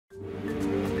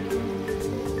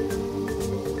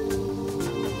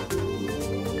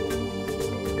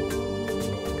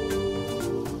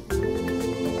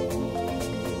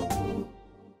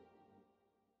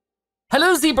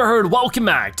Zebra Herd, welcome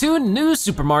back to new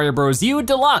Super Mario Bros. U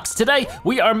Deluxe. Today,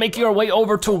 we are making our way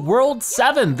over to World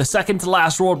 7, the second to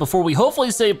last world before we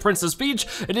hopefully save Princess Peach.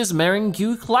 It is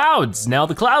Meringue Clouds. Now,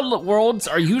 the cloud worlds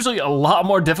are usually a lot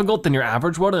more difficult than your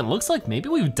average world, and it looks like maybe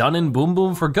we've done in Boom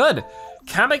Boom for good.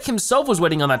 Kamek himself was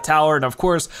waiting on that tower, and of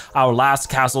course, our last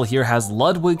castle here has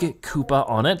Ludwig Koopa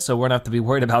on it, so we're gonna have to be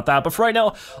worried about that. But for right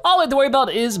now, all we have to worry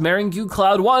about is Meringue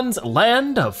Cloud 1's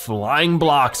Land of Flying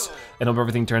Blocks, and hope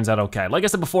everything turns out okay. Like I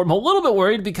said before, I'm a little bit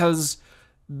worried because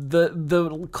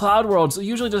the cloud worlds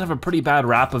usually just have a pretty bad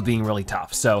rap of being really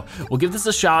tough. So we'll give this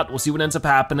a shot, we'll see what ends up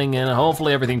happening, and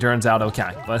hopefully everything turns out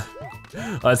okay. But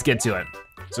let's get to it.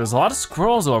 So there's a lot of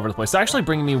squirrels all over the place. It's actually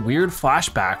bringing me weird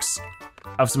flashbacks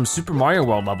of some Super Mario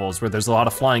World levels where there's a lot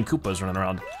of flying Koopas running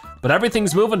around. But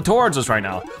everything's moving towards us right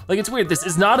now. Like, it's weird, this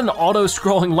is not an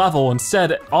auto-scrolling level.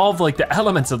 Instead, all of like the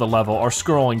elements of the level are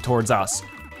scrolling towards us.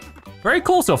 Very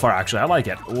cool so far, actually, I like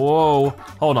it. Whoa,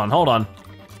 hold on.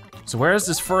 So where is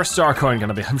this first star coin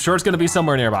gonna be? I'm sure it's gonna be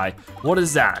somewhere nearby. What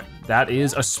is that? That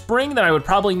is a spring that I would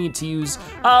probably need to use.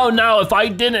 Oh no, if I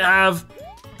didn't have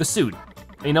the suit.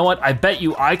 You know what, I bet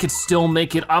you I could still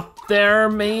make it up there,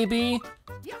 maybe?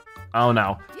 Oh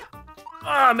no.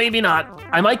 Maybe not.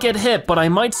 I might get hit, but I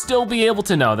might still be able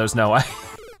to. No, there's no way.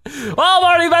 Well, I've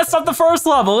already messed up the first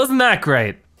level, isn't that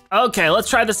great? Okay, let's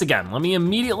try this again. Let me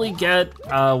immediately get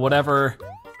whatever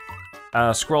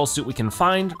scroll suit we can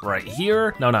find right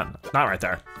here. No, not right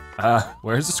there.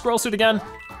 Where's the scroll suit again?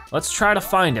 Let's try to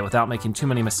find it without making too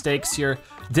many mistakes here.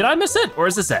 Did I miss it, or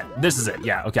is this it? This is it,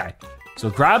 yeah, okay. So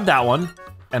grab that one,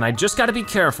 and I just gotta be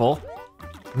careful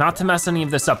not to mess any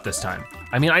of this up this time.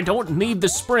 I mean, I don't need the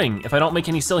spring if I don't make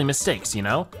any silly mistakes, you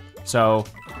know? So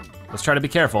let's try to be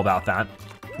careful about that.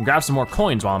 And grab some more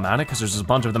coins while I'm at it, because there's just a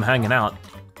bunch of them hanging out.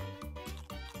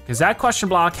 Because that question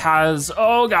block has,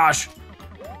 oh gosh.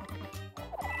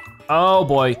 Oh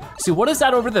boy. See, what is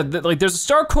that over there? Like, there's a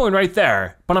star coin right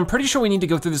there, but I'm pretty sure we need to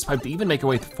go through this pipe to even make our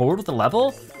way forward with the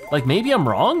level. Like, maybe I'm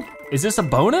wrong? Is this a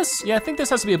bonus? Yeah, I think this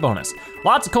has to be a bonus.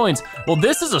 Lots of coins. Well,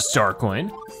 this is a star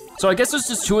coin. So I guess there's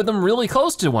just two of them really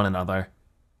close to one another.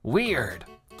 Weird.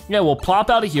 Yeah, we'll plop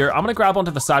out of here. I'm gonna grab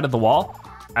onto the side of the wall,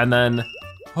 and then,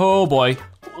 oh boy.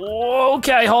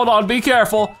 Okay, hold on, be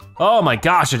careful. Oh my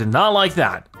gosh, I did not like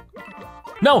that.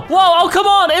 No, whoa, oh come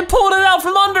on, it pulled it out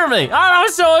from under me. Oh, that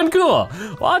was so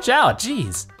uncool. Watch out,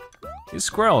 geez. These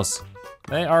squirrels,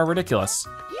 they are ridiculous.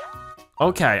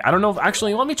 Okay, I don't know,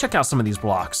 actually, let me check out some of these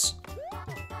blocks.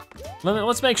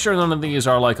 Let's make sure none of these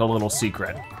are like a little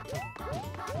secret.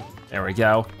 There we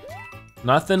go.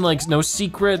 Nothing, like no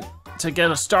secret to get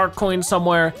a star coin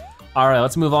somewhere. All right,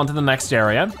 let's move on to the next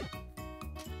area.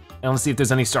 And let's see if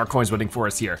there's any star coins waiting for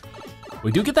us here.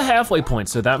 We do get the halfway point,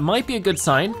 so that might be a good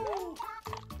sign.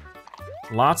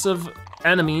 Lots of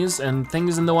enemies and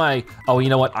things in the way. Oh, you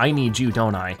know what, I need you,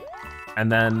 don't I?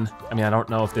 And then, I mean, I don't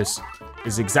know if this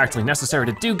is exactly necessary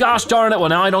to do. Gosh darn it, well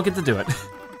now I don't get to do it.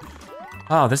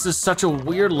 Oh, this is such a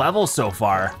weird level so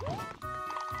far.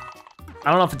 I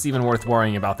don't know if it's even worth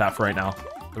worrying about that for right now.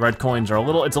 The red coins are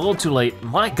it's a little too late.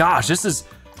 My gosh, this is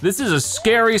a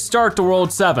scary start to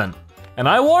World 7. And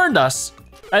I warned us.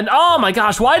 And oh my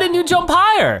gosh, why didn't you jump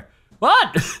higher?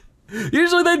 What?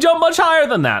 Usually they jump much higher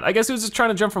than that. I guess he was just trying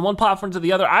to jump from one platform to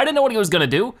the other. I didn't know what he was gonna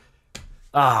do.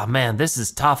 Ah, man, this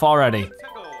is tough already.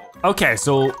 Okay,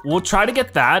 so we'll try to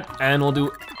get that, and we'll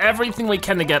do everything we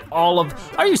can to get all of,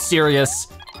 are you serious?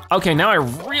 Okay, now I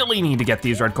really need to get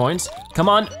these red coins. Come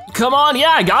on,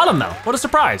 yeah, I got them though. What a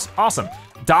surprise, awesome.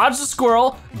 Dodge the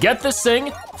squirrel, get this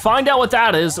thing, find out what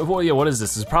that is. Oh yeah, what is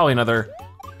this? This is probably another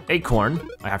acorn,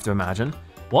 I have to imagine.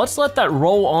 Well, let's let that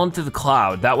roll onto the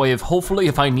cloud. That way, hopefully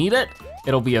if I need it,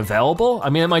 it'll be available. I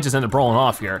mean, it might just end up rolling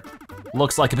off here.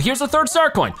 Looks like it, but here's the third star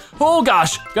coin. Oh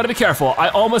gosh, gotta be careful. I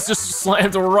almost just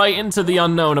slammed right into the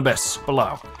unknown abyss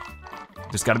below.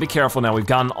 Just gotta be careful now. We've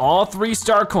gotten all 3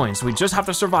 star coins, so we just have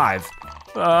to survive.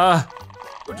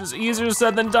 Which is easier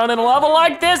said than done in a level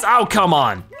like this. Oh, come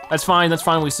on. That's fine,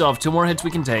 we still have 2 more hits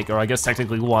we can take, or I guess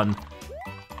technically 1.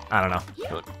 I don't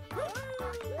know.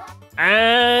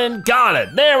 And got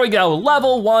it, there we go.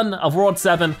 Level 1 of World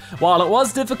 7, while it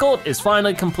was difficult, is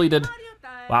finally completed.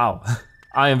 Wow,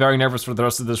 I am very nervous for the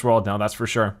rest of this world now, that's for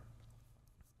sure.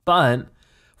 But,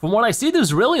 from what I see,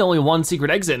 there's really only one secret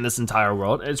exit in this entire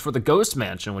world. It's for the Ghost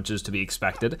Mansion, which is to be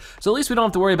expected. So at least we don't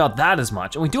have to worry about that as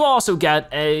much. And we do also get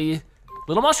a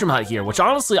little mushroom hut here, which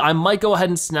honestly, I might go ahead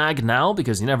and snag now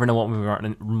because you never know what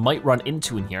we might run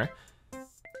into in here.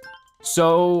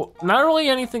 So, not really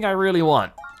anything I really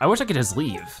want. I wish I could just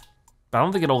leave, but I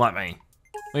don't think it'll let me.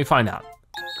 Let me find out.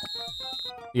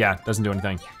 Yeah, doesn't do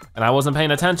anything. And I wasn't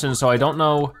paying attention, so I don't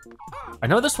know. I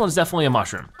know this one's definitely a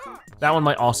mushroom. That one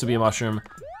might also be a mushroom.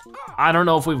 I don't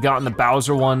know if we've gotten the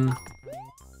Bowser one.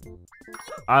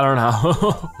 I don't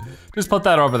know. Just put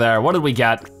that over there. What did we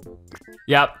get?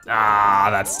 Yep,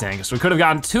 that stinks. We could have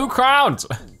gotten 2 crowns.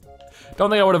 Don't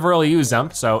think I would have really used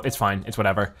them, so it's fine, it's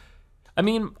whatever. I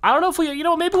mean, I don't know if we, you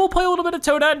know, maybe we'll play a little bit of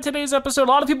Toadette in today's episode.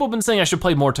 A lot of people have been saying I should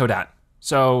play more Toadette.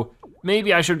 So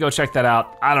maybe I should go check that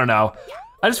out. I don't know.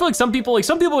 I just feel like some people have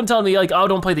been telling me like, oh,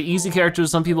 don't play the easy characters.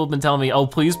 Some people have been telling me, oh,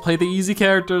 please play the easy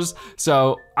characters.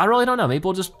 So I really don't know. Maybe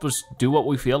we'll just do what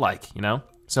we feel like, you know?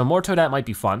 So more Toadette might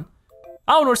be fun.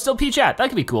 Oh, and we're still Peachette, that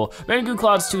could be cool. Meringue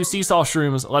Clouds 2, Seesaw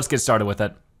Shrooms, let's get started with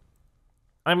it.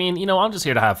 I mean, you know, I'm just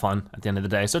here to have fun at the end of the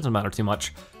day, so it doesn't matter too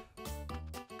much.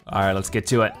 All right, let's get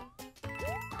to it.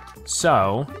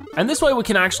 So, and this way we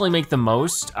can actually make the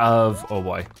most of, oh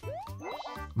boy.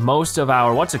 Most of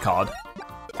our, what's it called?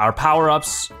 Our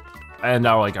power-ups and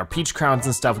our peach crowns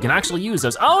and stuff, we can actually use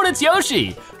those. Oh, and it's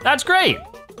Yoshi, that's great.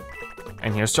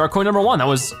 And here's star coin number 1, that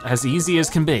was as easy as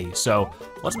can be. So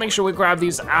let's make sure we grab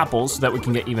these apples so that we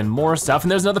can get even more stuff. And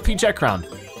there's another Peachette crown.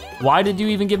 Why did you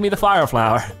even give me the fire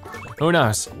flower? Who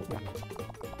knows?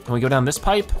 Can we go down this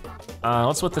pipe?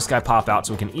 Let's let this guy pop out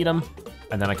so we can eat him.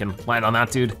 And then I can land on that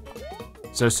dude.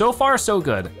 So far so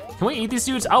good. Can we eat these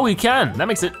dudes? Oh, we can. That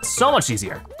makes it so much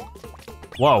easier.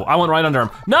 Whoa, I went right under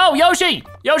him. No, Yoshi!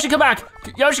 Yoshi, come back!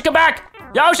 Yoshi, come back!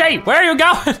 Yoshi, where are you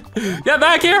going? Get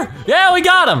back here! Yeah, we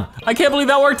got him! I can't believe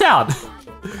that worked out.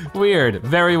 Weird,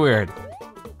 very weird.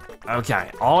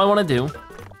 Okay, all I wanna do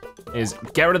is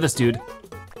get rid of this dude,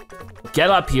 get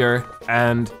up here,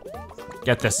 and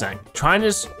get this thing.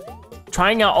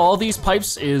 Trying out all these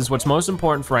pipes is what's most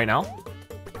important for right now.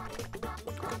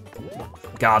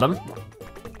 Got him.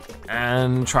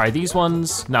 And try these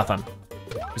ones, nothing.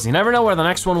 Because you never know where the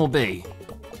next one will be.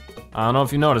 I don't know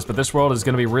if you noticed, but this world is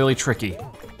gonna be really tricky.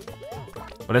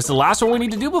 But it's the last one we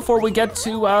need to do before we get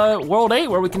to World 8,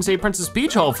 where we can save Princess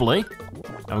Peach, hopefully.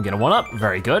 And we get a 1-up,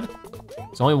 very good.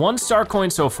 There's only 1 star coin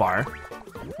so far.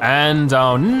 And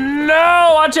oh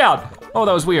no, watch out. Oh,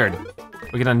 that was weird.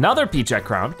 We get another Peachette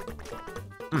crown.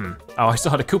 Oh, I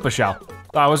still had a Koopa shell.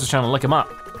 Thought I was just trying to lick him up.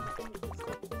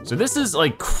 So this is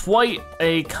like quite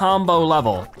a combo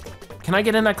level. Can I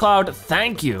get in that cloud?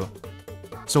 Thank you.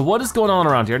 So what is going on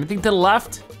around here? Anything to the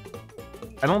left?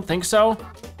 I don't think so.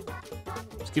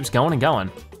 Just keeps going and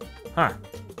going. Huh,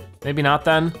 maybe not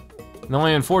then. The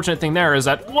only unfortunate thing there is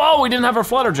that, whoa, we didn't have our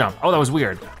flutter jump. Oh, that was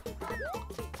weird.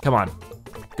 Come on,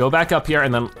 go back up here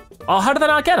and then, oh, how did I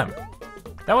not get him?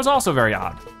 That was also very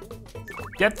odd.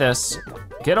 Get this,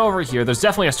 get over here. There's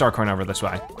definitely a star coin over this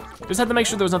way. Just had to make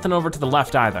sure there was nothing over to the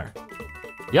left either.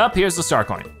 Yup, here's the star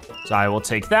coin. So I will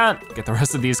take that, get the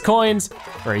rest of these coins.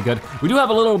 Very good. We do have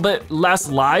a little bit less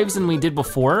lives than we did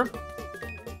before,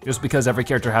 just because every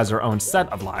character has their own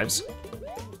set of lives.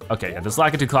 Okay, yeah, this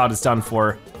Lakitu Cloud is done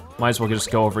for. Might as well just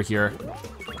go over here.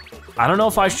 I don't know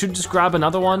if I should just grab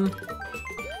another one.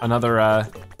 Another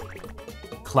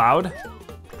cloud.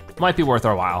 Might be worth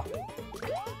our while.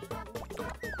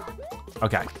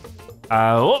 Okay.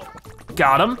 Oh,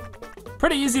 got him.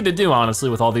 Pretty easy to do,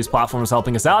 honestly, with all these platforms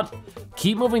helping us out.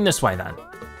 Keep moving this way then.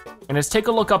 And let's take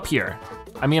a look up here.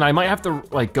 I mean, I might have to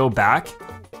like go back.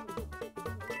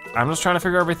 I'm just trying to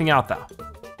figure everything out though.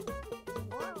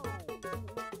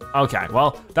 Okay,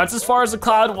 well, that's as far as the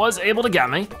cloud was able to get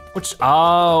me, which,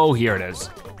 oh, here it is.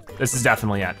 This is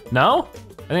definitely it. No?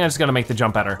 I think I just gotta make the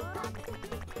jump better.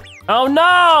 Oh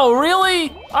no,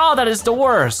 really? Oh, that is the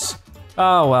worst.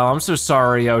 Oh well, I'm so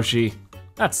sorry, Yoshi.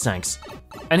 That stinks.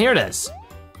 And here it is,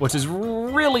 which is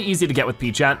really easy to get with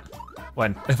Peachette.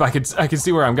 I could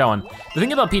see where I'm going. The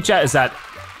thing about Peachette is that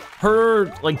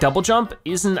her like double jump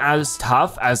isn't as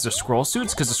tough as the scroll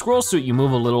suits, because the scroll suit you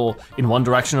move a little in one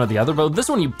direction or the other, but this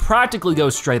one you practically go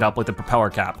straight up like the propeller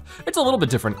cap. It's a little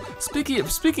bit different.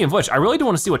 Speaking of which, I really do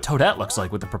want to see what Toadette looks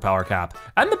like with the propeller cap.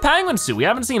 And the penguin suit, we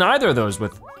haven't seen either of those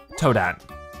with Toadette.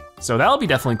 So that'll be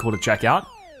definitely cool to check out.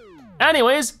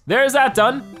 Anyways, there's that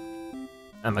done.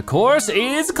 And the course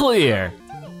is clear.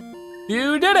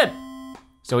 You did it.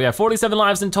 So we have 47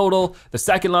 lives in total. The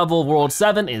second level, World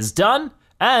 7 is done.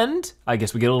 And I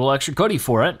guess we get a little extra goodie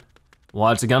for it.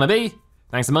 What's it gonna be?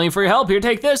 Thanks a million for your help. Here,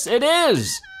 take this. It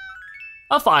is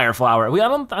a fire flower. I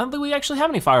don't think we actually have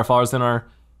any fire flowers in our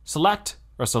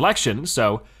selection,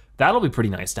 so that'll be pretty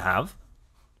nice to have.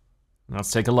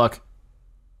 Let's take a look.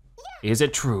 Is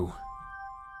it true?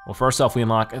 Well, first off, we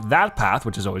unlock that path,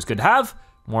 which is always good to have.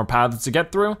 More paths to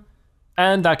get through.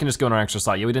 And that can just go in our extra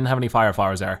slot. Yeah, we didn't have any fire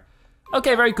flowers there.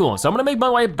 Okay, very cool. So I'm gonna make my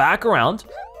way back around.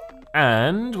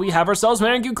 And we have ourselves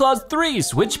Meringue Clouds 3,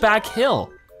 Switchback Hill.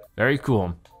 Very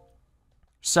cool.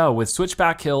 So with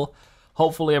Switchback Hill,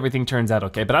 Hopefully everything turns out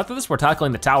okay. But after this, we're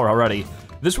tackling the tower already.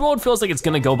 This world feels like it's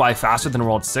gonna go by faster than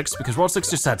World 6 because World 6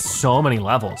 just had so many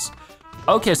levels.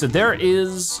 Okay, so there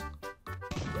is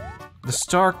the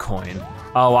star coin.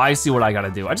 Oh, I see what I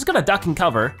gotta do. I just gotta duck and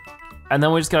cover, and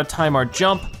then we just gotta time our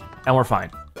jump, and we're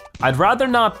fine. I'd rather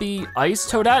not be Ice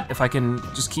Toadette if I can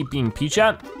just keep being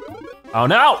Peachette. Oh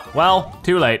no, well,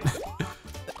 too late.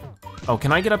 Oh,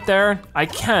 can I get up there? I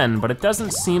can, but it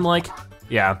doesn't seem like,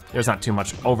 yeah, there's not too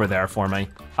much over there for me.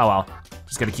 Oh well,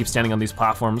 just gotta keep standing on these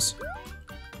platforms.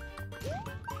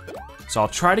 So I'll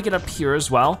try to get up here as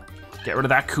well. Get rid of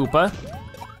that Koopa.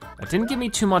 That didn't give me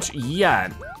too much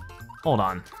yet. Hold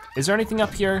on, is there anything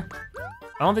up here?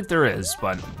 I don't think there is,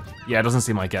 but yeah, it doesn't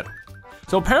seem like it.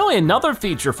 So apparently another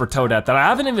feature for Toadette that I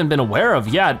haven't even been aware of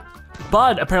yet,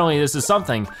 but apparently this is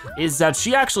something, is that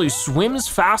she actually swims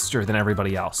faster than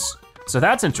everybody else. So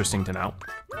that's interesting to know.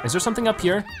 Is there something up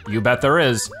here? You bet there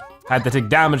is. Had to take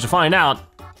damage to find out.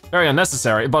 Very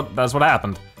unnecessary, but that's what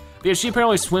happened. Yeah, she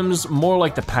apparently swims more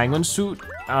like the penguin suit,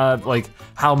 like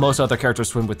how most other characters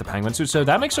swim with the penguin suit, so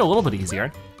that makes it a little bit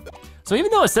easier. So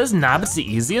even though it says Nabbit's the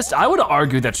easiest, I would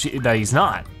argue that he's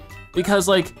not. Because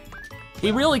like,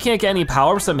 he really can't get any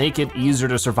powers that make it easier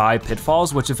to survive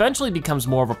pitfalls, which eventually becomes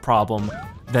more of a problem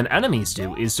than enemies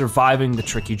do, is surviving the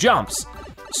tricky jumps.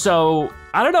 So,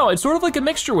 I don't know, it's sort of like a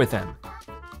mixture with him.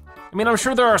 I mean, I'm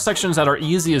sure there are sections that are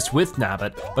easiest with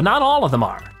Nabbit, but not all of them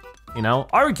are, you know,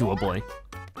 arguably.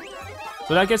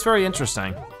 So that gets very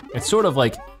interesting. It's sort of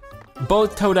like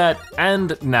both Toadette and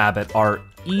Nabbit are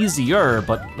easier,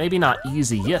 but maybe not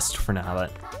easiest for Nabbit.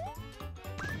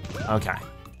 Okay.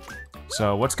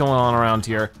 So what's going on around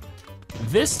here?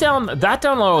 That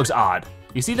down low looks odd.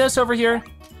 You see this over here?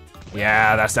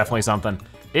 Yeah, that's definitely something.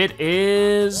 It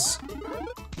is,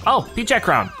 oh, Peachette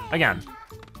crown, again.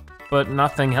 But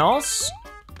nothing else?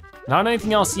 Not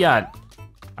anything else yet.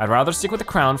 I'd rather stick with the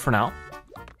crown for now.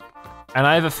 And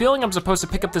I have a feeling I'm supposed to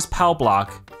pick up this POW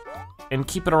block and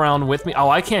keep it around with me. Oh,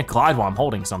 I can't glide while I'm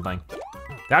holding something.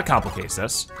 That complicates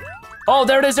this. Oh,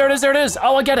 there it is, there it is, there it is.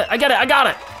 Oh, I get it, I get it, I got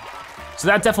it. So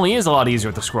that definitely is a lot easier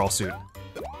with the squirrel suit.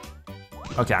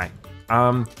 Okay,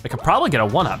 I could probably get a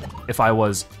 1-up if I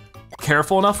was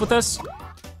careful enough with this.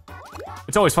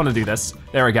 It's always fun to do this.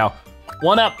 There we go,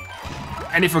 1-up.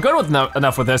 And if you're good with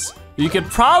enough with this, you could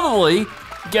probably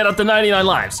get up to 99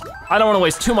 lives. I don't wanna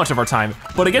waste too much of our time,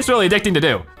 but it gets really addicting to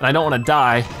do, and I don't wanna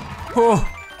die. Oh,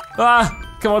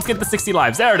 come on, let's get the 60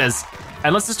 lives, there it is.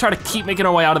 And let's just try to keep making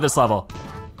our way out of this level.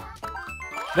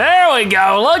 There we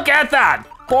go, look at that.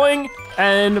 Boing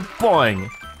and boing.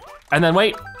 And then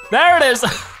wait, there it is.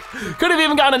 Could have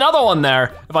even gotten another one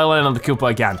there if I landed on the Koopa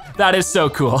again. That is so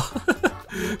cool.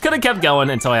 Could have kept going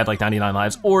until I had like 99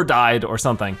 lives or died or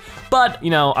something. But, you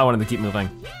know, I wanted to keep moving.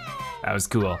 That was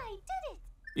cool.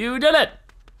 You did it.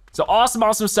 So awesome,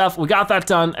 awesome stuff. We got that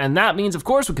done, and that means, of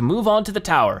course, we can move on to the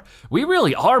tower. We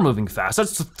really are moving fast.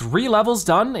 That's 3 levels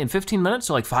done in 15 minutes,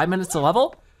 so like 5 minutes a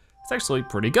level. It's actually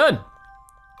pretty good.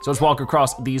 So let's walk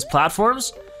across these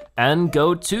platforms and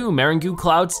go to Meringue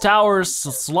Cloud's Tower's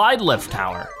slide lift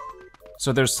tower.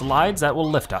 So there's slides that will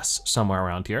lift us somewhere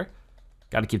around here.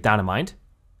 Gotta keep that in mind.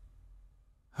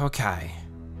 Okay.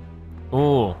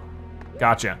 Ooh,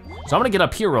 gotcha. So I'm gonna get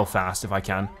up here real fast if I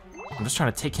can. I'm just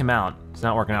trying to take him out. It's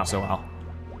not working out so well.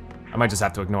 I might just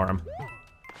have to ignore him.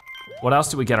 What else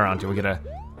do we get around here? We get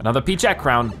another Peachette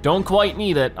crown. Don't quite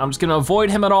need it. I'm just gonna avoid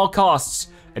him at all costs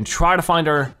and try to find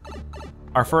our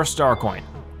first star coin,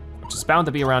 which is bound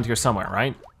to be around here somewhere,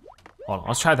 right? Hold on,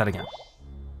 let's try that again.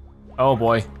 Oh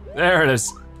boy, there it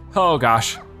is. Oh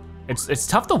gosh. It's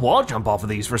tough to wall jump off of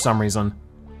these for some reason.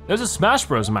 There's a Smash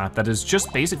Bros map that is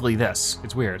just basically this.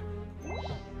 It's weird.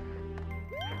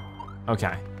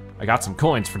 Okay, I got some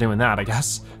coins for doing that, I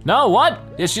guess. No, what?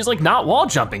 Yeah, she's like not wall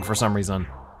jumping for some reason.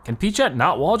 Can Peachette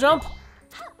not wall jump?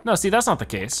 No, see, that's not the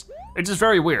case. It's just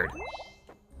very weird.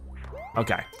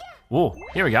 Okay, whoa,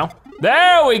 here we go.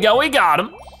 There we go, we got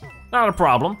him. Not a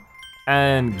problem.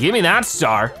 And give me that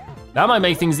star. That might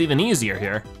make things even easier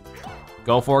here.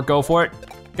 Go for it, go for it.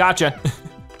 Gotcha.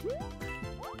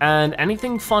 And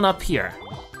anything fun up here?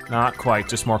 Not quite,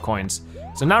 just more coins.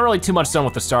 So not really too much done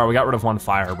with the star. We got rid of 1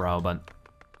 fire bro, but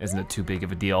isn't it too big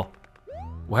of a deal?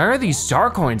 Where are these star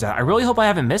coins at? I really hope I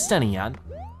haven't missed any yet.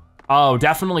 Oh,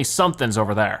 definitely something's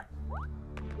over there.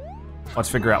 Let's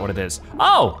figure out what it is.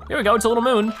 Oh, here we go, it's a little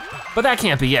moon. But that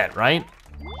can't be it, right?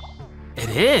 It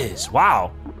is,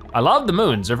 wow. I love the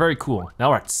moons, they're very cool. Now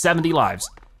we're at 70 lives.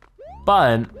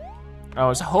 But I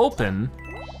was hoping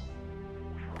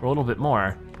for a little bit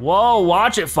more. Whoa,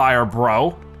 watch it fire,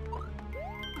 bro.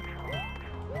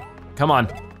 Come on,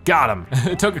 got him.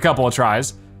 It took a couple of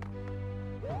tries.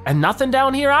 And nothing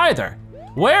down here either.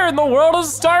 Where in the world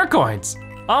is star coins?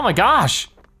 Oh my gosh.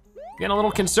 Getting a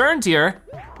little concerned here.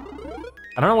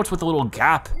 I don't know what's with the little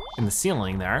gap in the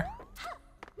ceiling there.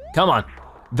 Come on,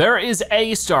 there is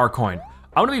a star coin.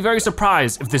 I'm gonna be very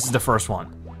surprised if this is the first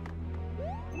one.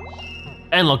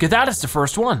 And look at that, it's the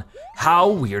first one. How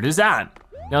weird is that?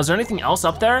 Now, is there anything else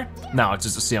up there? No, it's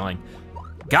just a ceiling.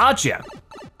 Gotcha.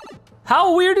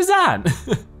 How weird is that?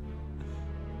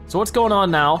 So what's going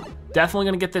on now? Definitely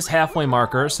gonna get this halfway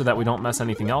marker so that we don't mess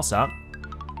anything else up.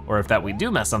 Or if that we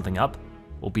do mess something up,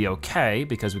 we'll be okay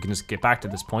because we can just get back to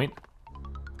this point.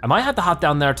 I might have to hop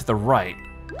down there to the right.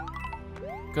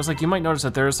 Because like you might notice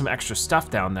that there is some extra stuff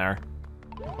down there.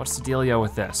 What's the dealio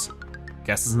with this?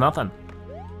 Guess it's nothing.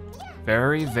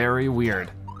 Very, very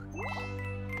weird.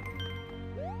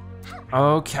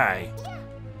 Okay.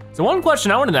 So one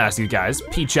question I wanted to ask you guys,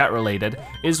 P-Chat related,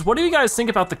 is what do you guys think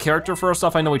about the character first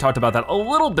off? I know we talked about that a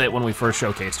little bit when we first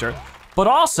showcased her, but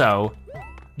also,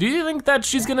 do you think that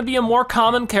she's gonna be a more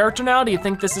common character now? Do you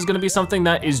think this is gonna be something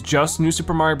that is just New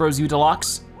Super Mario Bros. U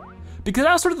Deluxe? Because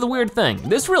that was sort of the weird thing.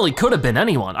 This really could have been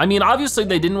anyone. I mean, obviously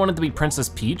they didn't want it to be Princess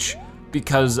Peach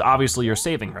because obviously you're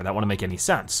saving her. That wouldn't make any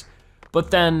sense.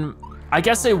 But then, I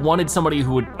guess they wanted somebody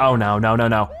who would, oh no.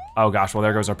 Oh gosh, well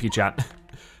there goes our P-Chat.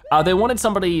 They wanted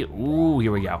somebody, ooh,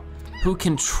 here we go, who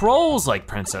controls like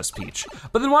Princess Peach.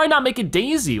 But then why not make it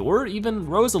Daisy or even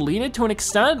Rosalina to an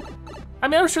extent? I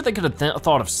mean, I'm sure they could have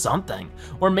thought of something.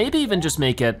 Or maybe even just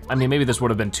make it, I mean, maybe this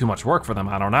would have been too much work for them,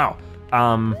 I don't know.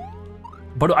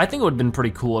 But I think it would have been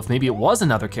pretty cool if maybe it was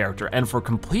another character, and for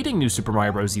completing New Super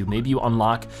Mario Bros. U, maybe you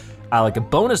unlock like a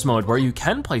bonus mode where you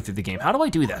can play through the game. How do I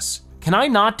do this? Can I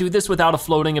not do this without a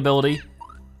floating ability?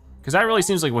 Because that really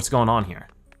seems like what's going on here.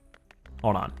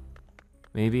 Hold on.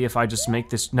 Maybe if I just make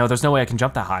this, no, there's no way I can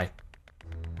jump that high.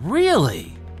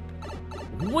 Really?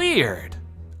 Weird.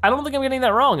 I don't think I'm getting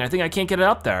that wrong. I think I can't get it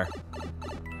up there.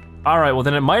 All right, well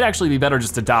then it might actually be better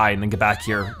just to die and then get back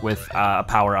here with a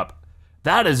power up.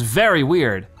 That is very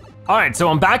weird. All right, so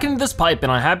I'm back into this pipe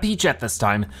and I have Peach-Jet this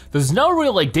time. There's no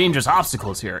real like dangerous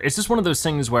obstacles here. It's just one of those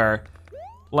things where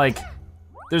like,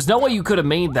 there's no way you could have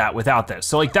made that without this.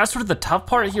 So like that's sort of the tough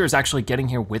part here is actually getting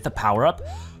here with a power up,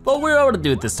 but we're able to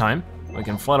do it this time. We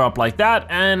can flutter up like that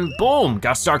and boom,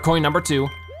 got star coin number 2.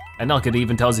 And look, it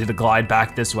even tells you to glide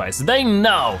back this way. So they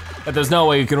know that there's no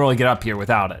way you can really get up here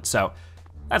without it. So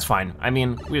that's fine. I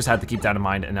mean, we just had to keep that in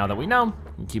mind, and now that we know,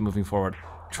 we can keep moving forward.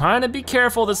 Trying to be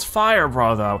careful of this fire,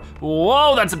 bro, though.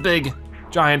 Whoa, that's a big,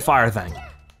 giant fire thing.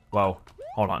 Whoa,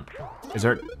 hold on.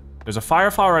 There's a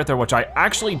firefly right there, which I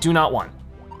actually do not want.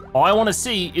 All I wanna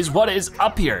see is what is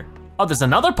up here. Oh, there's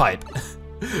another pipe.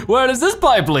 Where does this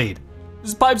pipe lead?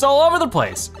 This pipe's all over the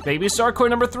place. Baby star coin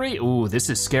number 3. Ooh, this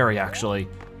is scary, actually.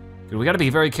 We gotta be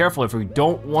very careful if we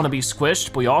don't wanna be squished,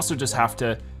 but we also just have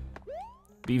to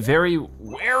be very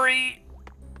wary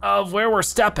of where we're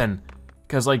stepping.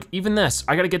 Cause like, even this,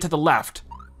 I gotta get to the left.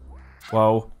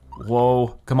 Whoa,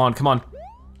 whoa, come on, come on.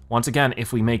 Once again,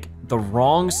 if we make the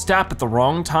wrong step at the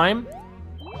wrong time,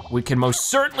 we can most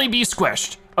certainly be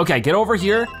squished. Okay, get over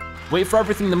here, wait for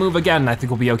everything to move again, and I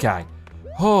think we'll be okay.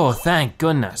 Oh, thank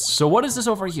goodness. So what is this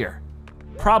over here?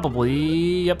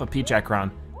 Probably, yep, a Peach-Jet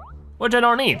crown, which I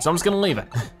don't need, so I'm just gonna leave it.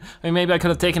 I mean, maybe I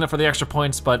could have taken it for the extra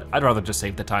points, but I'd rather just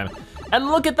save the time. And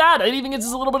look at that, it even gives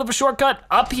us a little bit of a shortcut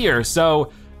up here,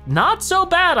 so not so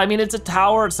bad. I mean, it's a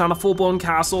tower, it's not a full-blown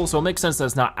castle, so it makes sense that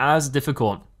it's not as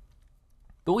difficult.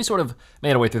 But we sort of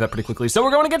made our way through that pretty quickly. So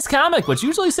we're going against Kamek, which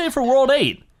usually say for World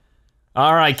 8.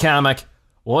 All right, Kamek,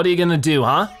 what are you gonna do,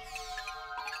 huh?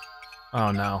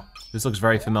 Oh no, this looks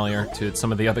very familiar to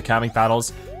some of the other Kamek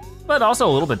battles, but also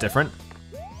a little bit different.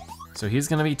 So he's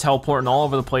gonna be teleporting all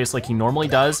over the place like he normally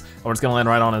does, or it's gonna land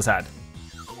right on his head.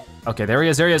 Okay, there he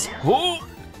is, there he is. Whoa.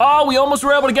 Oh, we almost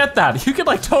were able to get that. You could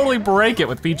like totally break it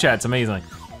with Peach-Jet, it's amazing.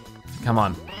 Come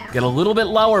on, get a little bit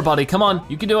lower, buddy, come on,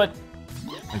 you can do it.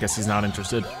 I guess he's not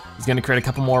interested. He's gonna create a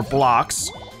couple more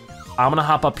blocks. I'm gonna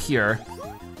hop up here,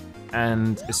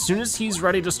 and as soon as he's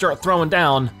ready to start throwing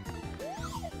down,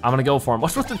 I'm gonna go for him.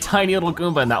 What's with the tiny little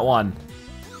Goomba in that one?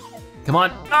 Come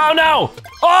on, oh no!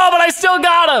 Oh, but I still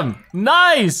got him!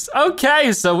 Nice,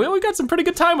 okay, so we got some pretty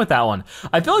good time with that one.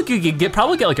 I feel like you could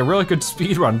probably get like a really good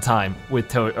speed run time with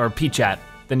Toad or Peach-Jet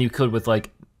than you could with like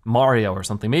Mario or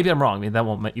something. Maybe I'm wrong, maybe that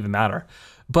won't even matter.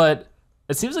 But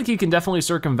it seems like you can definitely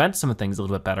circumvent some of things a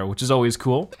little bit better, which is always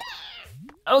cool.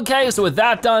 Okay, so with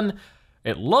that done,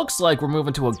 it looks like we're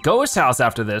moving to a ghost house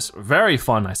after this. Very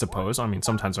fun, I suppose. I mean,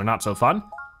 sometimes they're not so fun.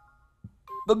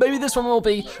 But maybe this one will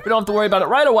be. We don't have to worry about it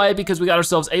right away because we got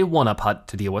ourselves a one-up hut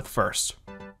to deal with first.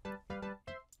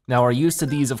 Now we're used to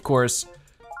these, of course.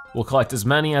 We'll collect as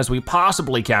many as we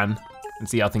possibly can and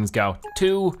see how things go.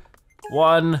 2,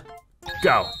 1,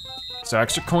 go. So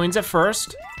extra coins at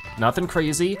first, nothing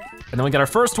crazy. And then we got our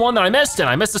first one that I missed, and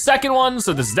I missed the second one,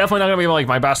 so this is definitely not gonna be like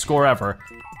my best score ever.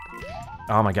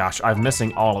 Oh my gosh, I'm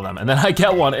missing all of them. And then I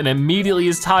get one and immediately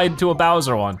is tied to a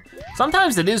Bowser one.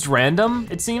 Sometimes it is random,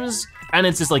 it seems, and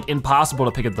it's just like impossible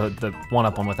to pick up the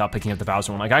one-up one without picking up the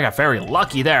Bowser one. Like I got very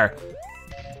lucky there.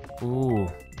 Ooh.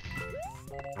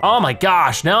 Oh my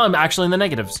gosh, now I'm actually in the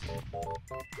negatives.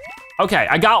 Okay,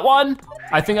 I got one.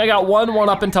 I think I got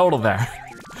one-up in total there.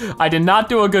 I did not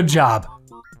do a good job.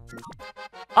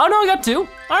 Oh no, I got 2. All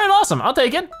right, awesome, I'll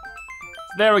take it.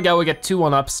 There we go, we get 2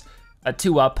 1-ups, a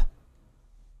 2-up.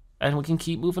 And we can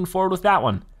keep moving forward with that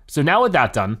one. So now with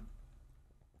that done,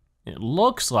 it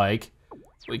looks like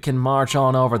we can march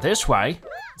on over this way,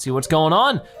 see what's going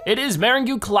on. It is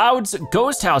Meringue Cloud's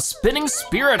Ghost House, Spinning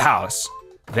Spirit House.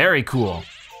 Very cool.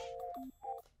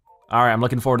 All right, I'm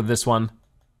looking forward to this one.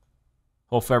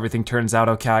 Hopefully everything turns out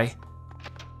okay.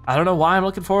 I don't know why I'm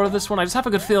looking forward to this one. I just have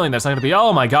a good feeling that's not gonna be,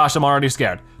 oh my gosh, I'm already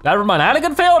scared. Never mind, I had a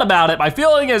good feeling about it. That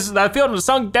feeling was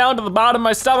sunk down to the bottom of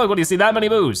my stomach when you see that many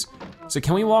boos. So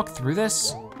can we walk through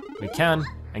this? We can,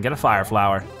 and get a fire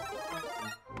flower.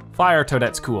 Fire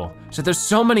Toadette's cool. So there's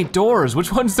so many doors,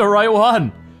 which one's the right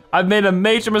one? I've made a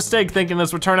major mistake thinking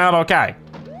this would turn out okay.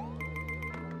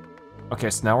 Okay,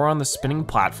 so now we're on the spinning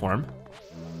platform.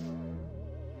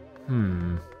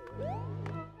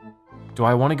 Do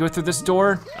I wanna go through this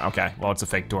door? Okay, well it's a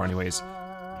fake door anyways.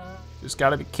 Just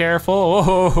gotta be careful.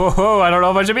 Oh, I don't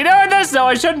know if I should be doing this. No,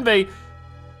 I shouldn't be.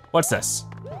 What's this?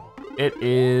 It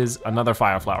is another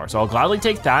fire flower, so I'll gladly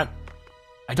take that.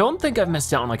 I don't think I've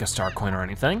missed out on like a star coin or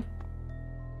anything.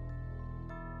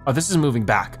 Oh, this is moving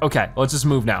back. Okay, let's just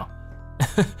move now.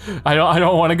 I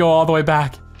don't wanna go all the way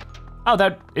back. Oh,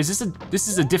 this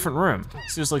is a different room.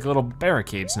 It's just like little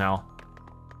barricades now.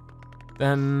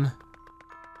 Then,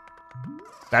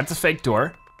 that's a fake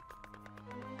door.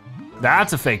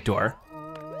 That's a fake door.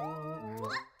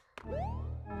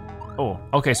 Oh,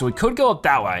 okay, so we could go up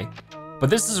that way,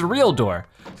 but this is a real door.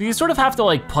 So you sort of have to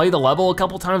like play the level a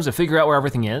couple times to figure out where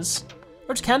everything is,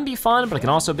 which can be fun, but it can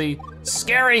also be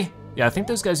scary. Yeah, I think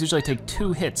those guys usually take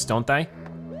 2 hits, don't they?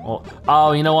 Well,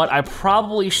 oh, you know what? I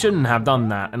probably shouldn't have done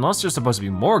that, unless there's supposed to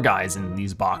be more guys in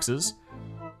these boxes.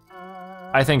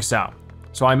 I think so.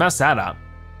 So I messed that up.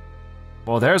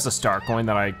 Well, there's a star coin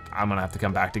that I'm gonna have to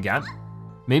come back to get.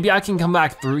 Maybe I can come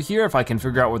back through here if I can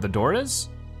figure out where the door is?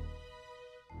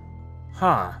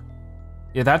 Huh.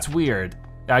 Yeah, that's weird.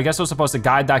 Yeah, I guess I was supposed to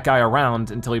guide that guy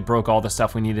around until he broke all the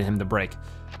stuff we needed him to break.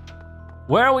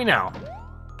 Where are we now?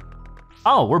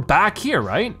 Oh, we're back here,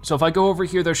 right? So if I go over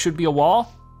here, there should be a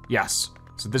wall? Yes.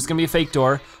 So this is gonna be a fake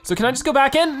door. So can I just go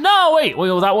back in? No, wait,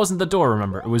 well, that wasn't the door,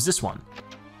 remember? It was this one.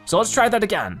 So let's try that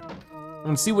again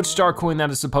and see which star coin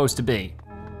that is supposed to be.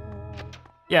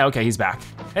 Yeah, okay, he's back.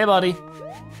 Hey, buddy.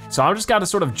 So I just gotta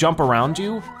sort of jump around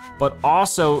you, but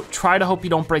also try to hope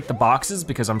you don't break the boxes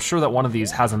because I'm sure that one of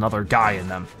these has another guy in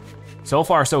them. So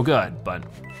far, so good, but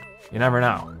you never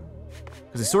know.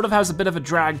 Because he sort of has a bit of a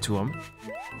drag to him.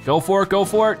 Go for it, go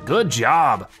for it. Good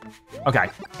job. Okay.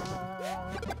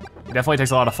 It definitely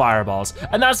takes a lot of fireballs.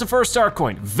 And that's the first star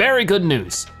coin. Very good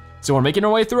news. So we're making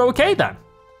our way through okay then.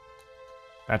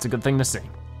 That's a good thing to see.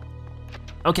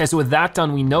 Okay, so with that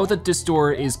done, we know that this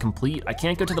door is complete. I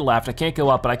can't go to the left, I can't go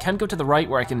up, but I can go to the right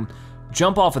where I can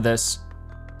jump off of this.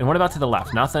 And what about to the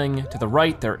left? Nothing. To the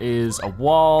right, there is a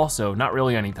wall, so not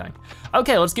really anything.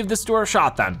 Okay, let's give this door a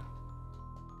shot then.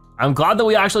 I'm glad that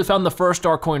we actually found the first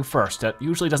star coin first. That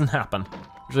usually doesn't happen.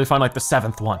 Usually find like the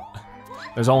 7th one.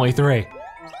 There's only 3.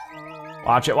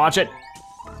 Watch it, watch it.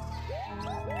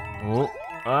 Oh,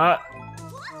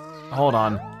 hold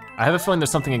on. I have a feeling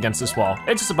there's something against this wall.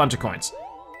 It's just a bunch of coins.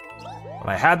 But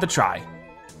I had to try.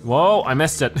 Whoa, I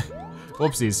missed it.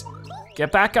 Whoopsies.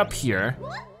 Get back up here.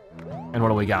 And what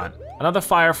do we got? Another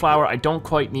fire flower, I don't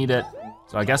quite need it.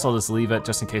 So I guess I'll just leave it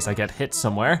just in case I get hit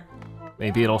somewhere.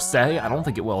 Maybe it'll stay. I don't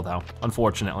think it will though,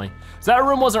 unfortunately. So that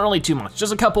room wasn't really too much,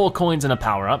 just a couple of coins and a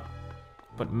power up.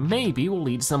 But maybe we'll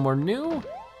lead somewhere new.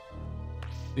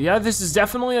 Yeah, this is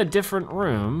definitely a different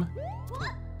room.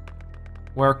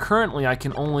 Where currently I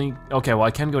can only, okay, well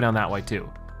I can go down that way too.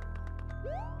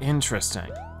 Interesting.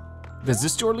 Does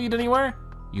this door lead anywhere?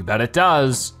 You bet it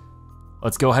does.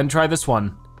 Let's go ahead and try this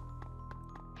one.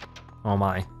 Oh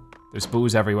my, there's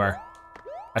booze everywhere.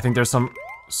 I think there's some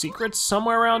secrets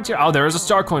somewhere around here. Oh, there is a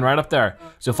star coin right up there.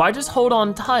 So if I just hold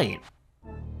on tight,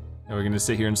 and we're gonna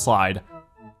sit here and slide.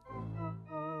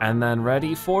 And then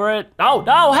ready for it. Oh,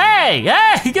 no, hey,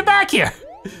 get back here.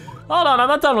 Hold on, I'm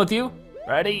not done with you.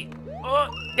 Ready?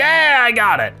 Yeah, I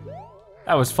got it.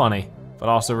 That was funny, but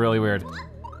also really weird.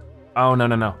 Oh,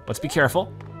 no, let's be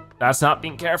careful. That's not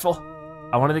being careful.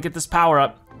 I wanted to get this power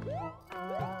up.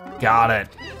 Got it,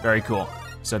 very cool.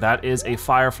 So that is a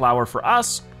fire flower for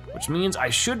us, which means I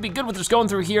should be good with just going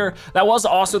through here. That was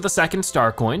also the second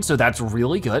star coin, so that's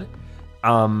really good.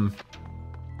 And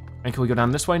can we go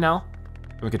down this way now?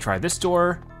 We could try this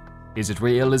door. Is it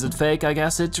real, is it fake? I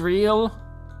guess it's real.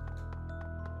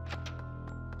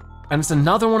 And it's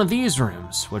another one of these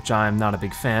rooms, which I'm not a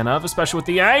big fan of, especially with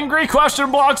the angry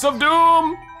question blocks of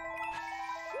doom.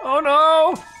 Oh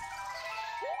no.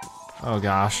 Oh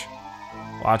gosh.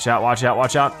 Watch out, watch out,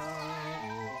 watch out.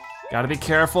 Gotta be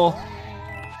careful.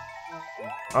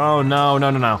 Oh no, no,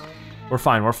 no, no. We're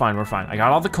fine, we're fine, we're fine. I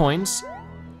got all the coins,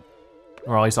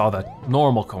 or at least all the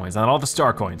normal coins, not all the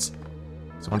star coins.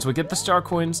 So once we get the star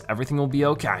coins, everything will be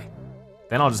okay.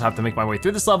 Then I'll just have to make my way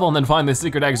through this level and then find the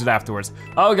secret exit afterwards.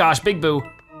 Oh gosh, big boo.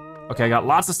 Okay, I got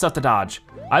lots of stuff to dodge.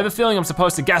 I have a feeling I'm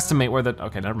supposed to guesstimate where the,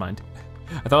 okay, never mind.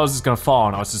 I thought I was just gonna fall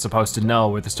and I was just supposed to know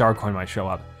where the star coin might show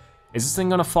up. Is this thing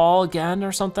gonna fall again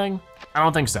or something? I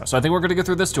don't think so. So I think we're gonna go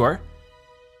through this door.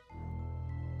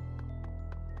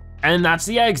 And that's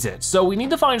the exit. So we need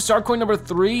to find star coin number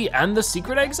 3 and the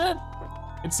secret exit,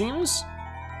 it seems.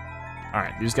 All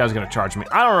right, these guys are gonna charge me.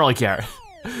 I don't really care.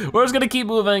 We're just gonna keep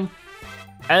moving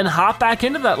and hop back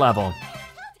into that level.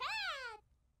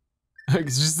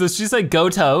 Does she say go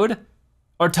Toad?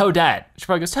 Or Toadette? She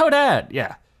probably goes Toadette,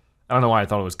 yeah. I don't know why I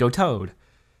thought it was go Toad.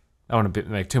 That wouldn't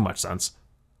make too much sense.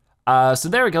 So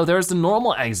there we go, there's the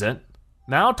normal exit.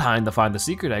 Now time to find the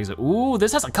secret exit. Ooh,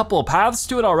 this has a couple of paths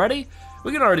to it already.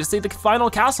 We can already see the final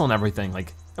castle and everything.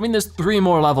 Like, I mean, there's 3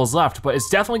 more levels left, but it's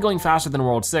definitely going faster than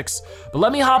World 6. But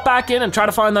let me hop back in and try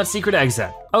to find that secret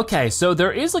exit. Okay, so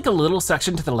there is like a little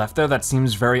section to the left there that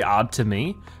seems very odd to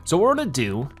me. So what we're gonna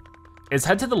do is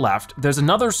head to the left. There's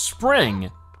another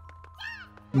spring.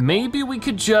 Maybe we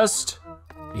could just,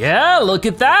 yeah, look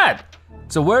at that.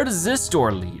 So where does this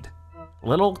door lead?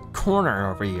 Little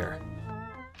corner over here.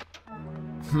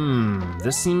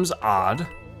 This seems odd.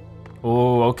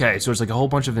 Oh, okay, so it's like a whole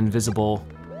bunch of invisible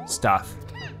stuff.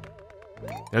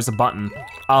 There's a button.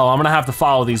 Oh, I'm gonna have to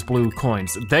follow these blue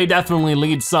coins. They definitely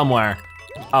lead somewhere.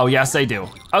 Oh, yes, they do.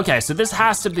 Okay, so this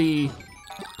has to be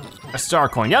a star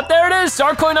coin. Yep, there it is,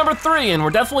 star coin number 3, and we're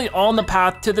definitely on the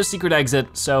path to the secret exit,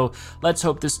 so let's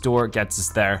hope this door gets us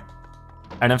there.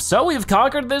 And if so, we've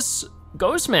conquered this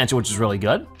ghost mansion, which is really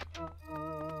good.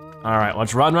 All right,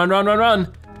 let's run, run, run, run,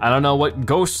 run. I don't know what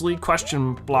ghostly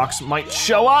question blocks might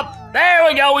show up. There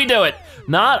we go, we do it.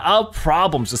 Not a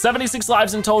problem. So 76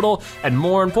 lives in total, and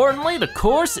more importantly, the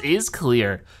course is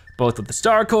clear. Both with the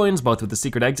star coins, both with the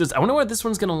secret exits. I wonder where this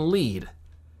one's gonna lead,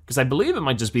 because I believe it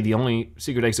might just be the only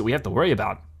secret exit we have to worry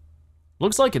about.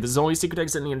 Looks like it, this is the only secret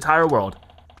exit in the entire world,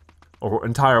 or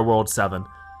entire World 7.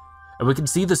 And we can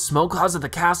see the smoke clouds of the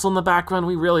castle in the background.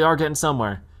 We really are getting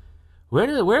somewhere.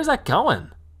 Where's that going?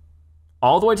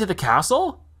 All the way to the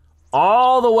castle?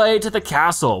 All the way to the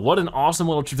castle. What an awesome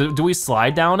little trip. Do we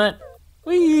slide down it?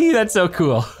 Whee, that's so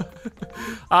cool.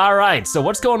 All right, so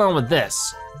what's going on with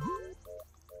this?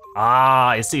 Ah,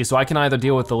 I see, so I can either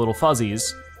deal with the little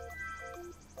fuzzies.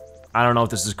 I don't know if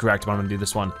this is correct, but I'm gonna do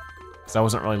this one, because I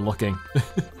wasn't really looking.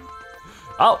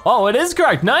 Oh, it is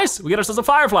correct, nice. We get ourselves a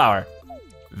fire flower.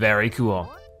 Very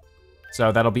cool.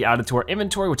 So that'll be added to our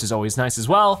inventory, which is always nice as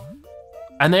well.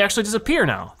 And they actually disappear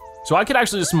now. So I could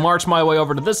actually just march my way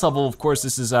over to this level. Of course,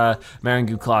 this is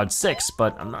Meringue Cloud 6,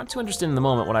 but I'm not too interested in the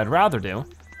moment. What I'd rather do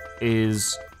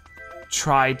is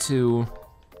try to,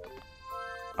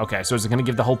 okay, so is it gonna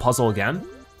give the whole puzzle again?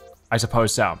 I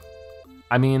suppose so.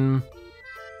 I mean,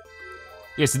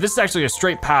 yeah, so this is actually a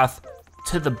straight path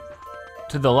to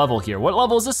the level here. What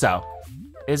level is this though?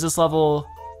 Is this level,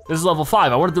 this is level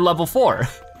 5. I wanna do level 4.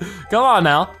 Come on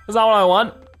now, that's not what I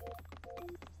want.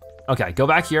 Okay, go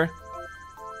back here.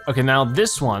 Okay, now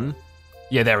this one,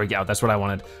 yeah, there we go, that's what I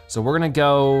wanted. So we're gonna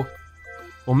go,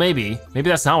 well maybe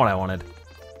that's not what I wanted.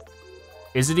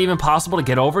 Is it even possible to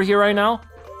get over here right now?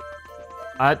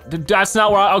 That's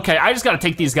not where okay, I just gotta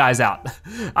take these guys out.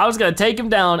 I was gonna take them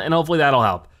down and hopefully that'll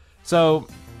help. So,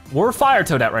 we're fire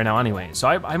Toadette right now anyway, so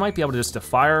I might be able to just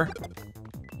fire,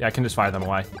 yeah, I can just fire them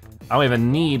away. I don't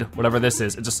even need whatever this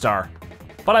is, it's a star.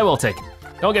 But I will take it,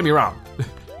 don't get me wrong.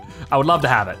 I would love to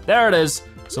have it, there it is.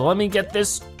 So let me get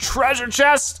this treasure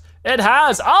chest. It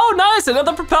has, oh nice,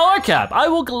 another propeller cap. I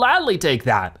will gladly take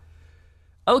that.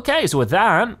 Okay, so with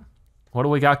that, what do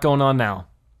we got going on now?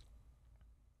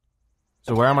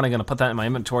 So where am I gonna put that in my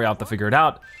inventory? I'll have to figure it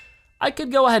out. I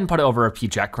could go ahead and put it over a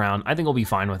P-Jack crown. I think we'll be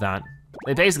fine with that.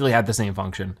 They basically have the same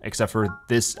function, except for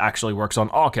this actually works on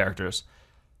all characters.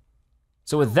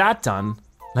 So with that done,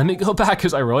 let me go back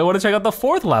because I really wanna check out the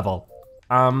 4th level.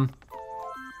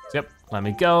 Yep, Let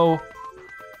me go.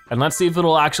 And let's see if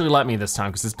it'll actually let me this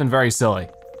time, because it's been very silly.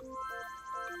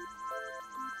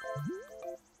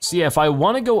 So yeah, if I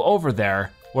wanna go over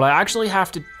there, would I actually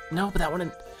have to, no, but that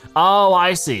wouldn't, oh,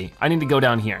 I see. I need to go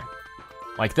down here.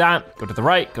 Like that, go to the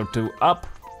right, go to up,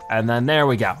 and then there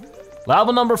we go.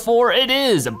 Level number 4, it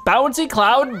is Bouncy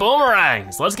Cloud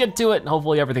Boomerangs. Let's get to it, and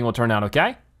hopefully everything will turn out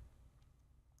okay.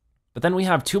 But then we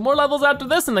have 2 more levels after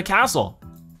this in the castle.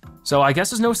 So I guess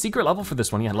there's no secret level for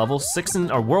this one. Yeah, level 6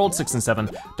 or world 6 and 7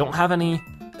 don't have any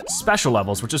special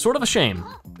levels, which is sort of a shame.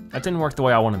 That didn't work the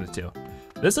way I wanted it to.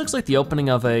 This looks like the opening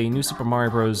of a new Super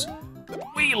Mario Bros.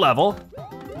 Wii level.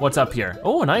 What's up here?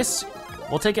 Oh, an ice.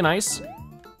 We'll take an ice.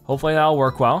 Hopefully that'll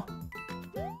work well.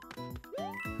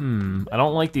 I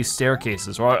don't like these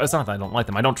staircases. Or it's not that I don't like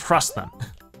them, I don't trust them.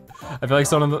 I feel like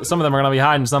some of them are gonna be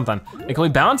hiding something. Hey, can we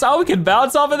bounce? Oh, we can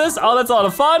bounce off of this? Oh, that's a lot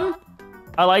of fun.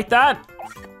 I like that.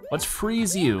 Let's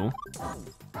freeze you.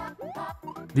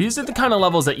 These are the kind of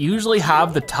levels that usually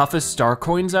have the toughest star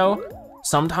coins though,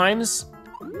 sometimes.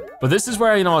 But this is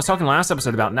where, I was talking last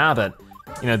episode about Nabbit.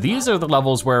 These are the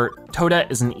levels where Toadette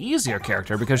is an easier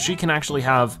character because she can actually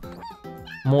have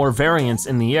more variance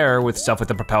in the air with stuff with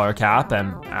the propeller cap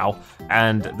and,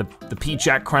 and the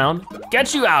Peach-Jack crown.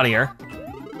 Get you out of here.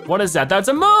 What is that? That's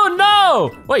a moon,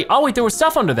 no! Wait, oh wait, there was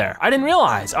stuff under there. I didn't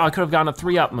realize. Oh, I could have gotten a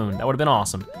 3-up moon. That would have been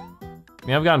awesome. I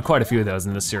mean, I've gotten quite a few of those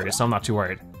in this series, so I'm not too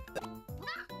worried.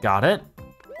 Got it.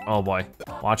 Oh boy,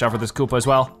 watch out for this Koopa as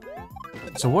well.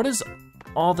 So what is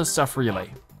all this stuff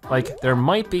really? Like, there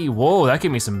might be, whoa, that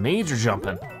gave me some major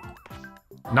jumping.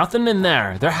 Nothing in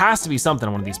there. There has to be something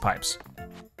in one of these pipes.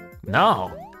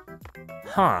 No.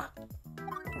 Huh.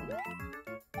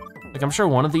 Like, I'm sure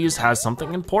one of these has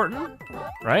something important,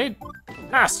 right?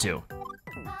 Has to.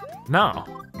 No.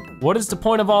 What is the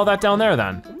point of all that down there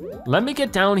then? Let me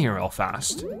get down here real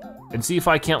fast and see if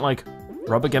I can't like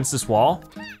rub against this wall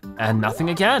and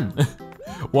nothing again.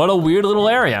 What a weird little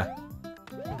area.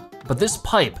 But this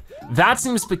pipe, that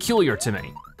seems peculiar to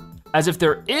me. As if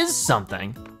there is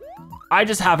something, I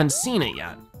just haven't seen it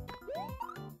yet.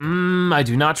 I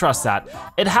do not trust that.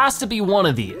 It has to be one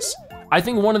of these. I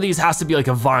think one of these has to be like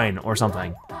a vine or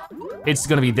something. It's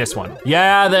gonna be this one.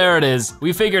 Yeah, there it is.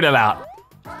 We figured it out.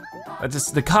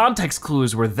 The context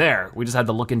clues were there. We just had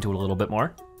to look into it a little bit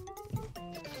more.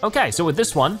 Okay, so with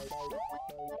this one,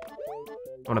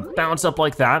 I'm gonna bounce up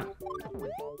like that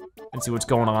and see what's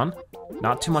going on.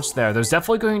 Not too much there. There's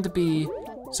definitely going to be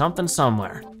something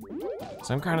somewhere.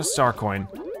 Some kind of star coin.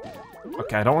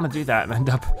 Okay, I don't wanna do that and end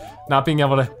up not being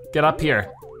able to get up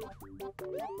here.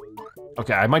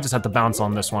 Okay, I might just have to bounce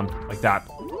on this one, like that.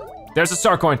 There's a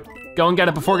star coin. Go and get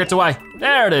it before it gets away.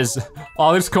 There it is.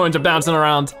 All these coins are bouncing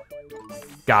around.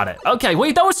 Got it. Okay,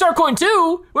 wait, that was star coin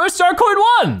 2. Where's star coin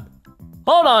 1?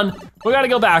 Hold on, we gotta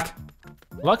go back.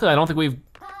 Luckily, I don't think we've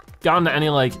gotten to any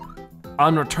like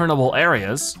unreturnable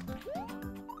areas.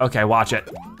 Okay, watch it.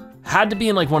 Had to be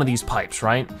in like one of these pipes,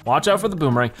 right? Watch out for the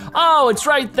boomerang. Oh, it's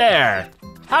right there.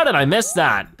 How did I miss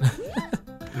that?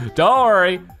 Don't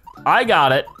worry, I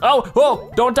got it. Oh,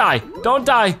 whoa, don't die, don't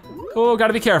die. Oh,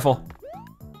 gotta be careful.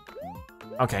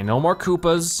 Okay, no more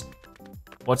Koopas.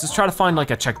 Let's just try to find like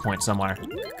a checkpoint somewhere.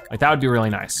 Like that would be really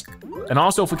nice. And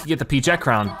also if we could get the Peach-Jack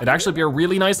crown, it'd actually be a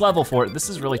really nice level for it. This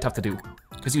is really tough to do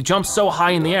because you jump so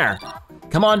high in the air.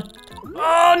 Come on.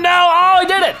 Oh no, oh, I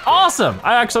did it, awesome.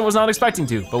 I actually was not expecting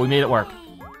to, but we made it work.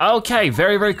 Okay,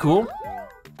 very, very cool.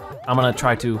 I'm gonna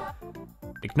try to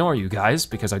ignore you guys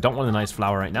because I don't want a nice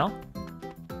flower right now.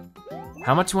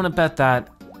 How much you wanna bet that?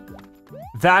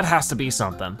 That has to be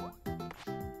something.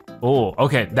 Oh,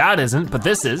 okay, that isn't, but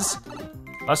this is.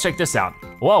 Let's check this out.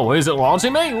 Whoa, is it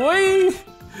launching me? Whee!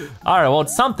 All right, well,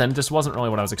 it's something, just wasn't really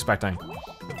what I was expecting.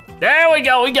 There we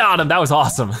go, we got him, that was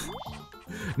awesome.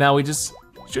 Now we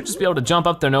should just be able to jump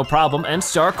up there, no problem, and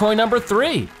star coin number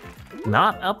 3.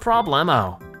 Not a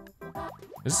problemo.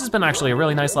 This has been actually a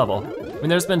really nice level. I mean,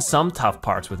 there's been some tough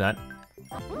parts with it.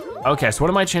 Okay, so what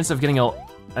are my chances of getting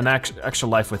an extra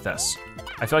life with this?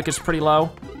 I feel like it's pretty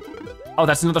low. Oh,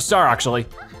 that's another star, actually.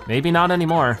 Maybe not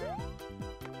anymore.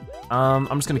 I'm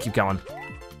just gonna keep going.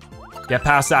 Get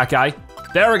past that guy.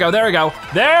 There we go, there we go.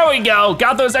 There we go,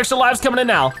 got those extra lives coming in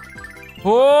now.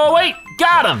 Oh, wait,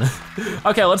 got him.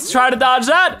 Okay, let's try to dodge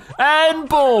that, and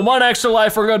boom, 1 extra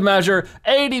life for good measure.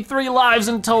 83 lives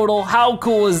in total, how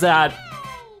cool is that?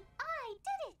 I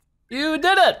did it. You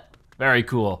did it. Very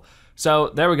cool. So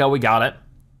there we go, we got it.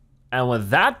 And with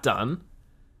that done,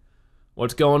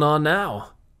 what's going on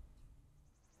now?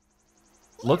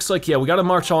 Looks like, yeah, we gotta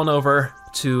march on over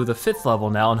to the 5th level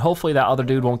now, and hopefully that other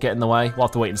dude won't get in the way. We'll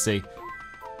have to wait and see.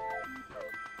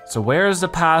 So where's the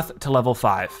path to level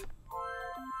 5?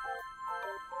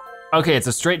 Okay, it's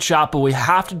a straight shot, but we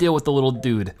have to deal with the little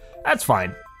dude. That's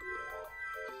fine.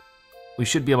 We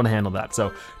should be able to handle that.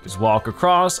 So just walk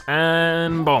across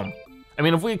and boom. I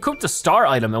mean, if we equipped a star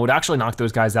item, it would actually knock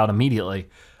those guys out immediately.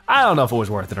 I don't know if it was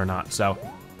worth it or not, so.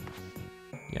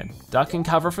 Yeah, duck and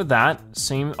cover for that.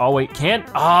 Same, oh wait, can't.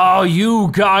 Oh, you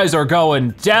guys are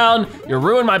going down. You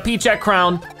ruined my Peachette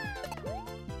crown.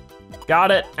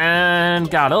 Got it, and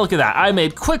got it, look at that. I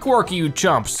made quick work of you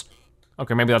chumps.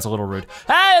 Okay, maybe that's a little rude.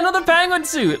 Hey, another penguin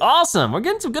suit, awesome. We're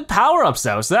getting some good power-ups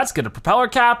though, so that's good. A propeller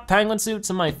cap, penguin suit,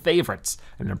 some of my favorites.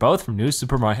 And they're both from New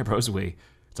Super Mario Bros. Wii.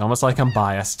 It's almost like I'm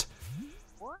biased.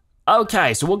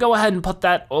 Okay, so we'll go ahead and put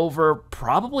that over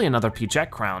probably another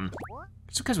Peachette crown.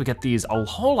 Just because we get these a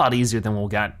whole lot easier than we'll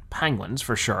get penguins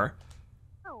for sure.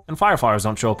 And fireflies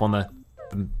don't show up on the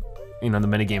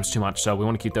mini games too much, so we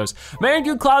want to keep those.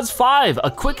 Meringue Clouds 5, a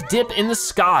quick dip in the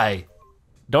sky.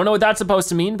 Don't know what that's supposed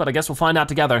to mean, but I guess we'll find out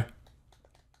together.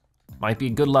 Might be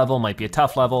a good level, might be a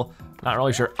tough level. Not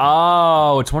really sure.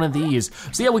 Oh, it's one of these.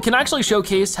 So yeah, we can actually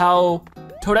showcase how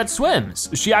Toadette swims.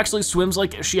 She actually swims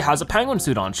like she has a penguin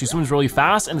suit on. She swims really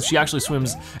fast and she actually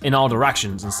swims in all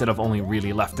directions instead of only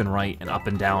really left and right and up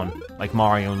and down like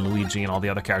Mario and Luigi and all the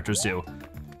other characters do.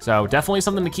 So definitely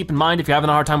something to keep in mind if you're having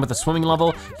a hard time with the swimming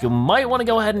level. You might wanna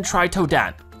go ahead and try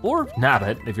Toadette or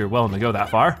Nabbit if you're willing to go that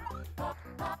far.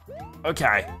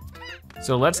 Okay,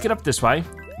 so let's get up this way.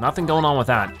 Nothing going on with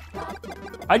that.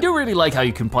 I do really like how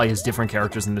you can play as different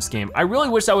characters in this game. I really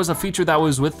wish that was a feature that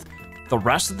was with the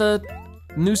rest of the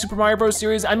New Super Mario Bros.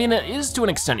 Series. I mean, it is to an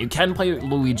extent. You can play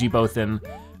Luigi both in,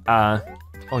 oh,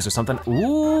 is there something?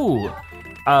 Ooh,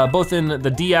 both in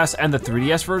the DS and the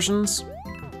 3DS versions.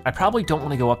 I probably don't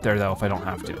wanna go up there though if I don't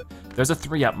have to. There's a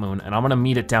 3-up moon and I'm gonna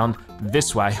meet it down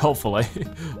this way, hopefully.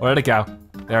 Where'd it go?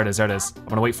 There it is, there it is. I'm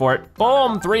gonna wait for it.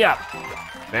 Boom, 3-up.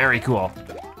 Very cool.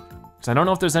 So I don't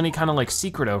know if there's any kind of like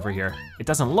secret over here. It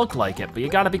doesn't look like it, but you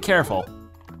gotta be careful.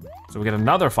 So we get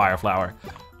another fire flower.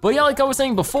 But yeah, like I was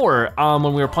saying before,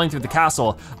 when we were playing through the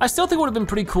castle, I still think it would have been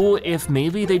pretty cool if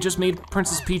maybe they just made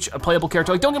Princess Peach a playable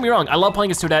character. Like, don't get me wrong, I love playing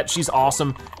as Toadette, she's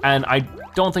awesome, and I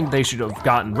don't think they should have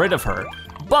gotten rid of her.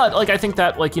 But like, I think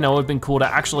that like, it would have been cool to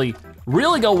actually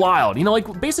really go wild.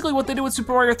 Like basically what they did with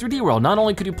Super Mario 3D World. Not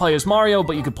only could you play as Mario,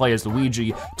 but you could play as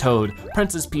Luigi, Toad,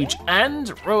 Princess Peach, and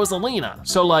Rosalina.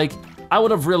 So like, I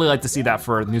would have really liked to see that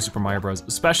for New Super Mario Bros,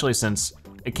 especially since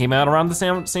it came out around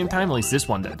the same time, at least this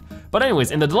one did. But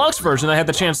anyways, in the deluxe version, I had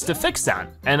the chance to fix that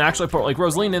and actually put like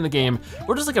Rosalina in the game,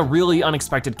 or just like a really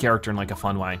unexpected character in like a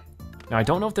fun way. Now I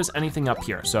don't know if there's anything up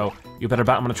here, so you better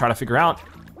bet I'm gonna try to figure out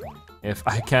if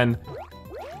I can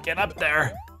get up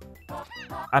there.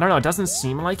 I don't know, it doesn't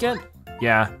seem like it.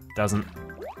 Yeah, doesn't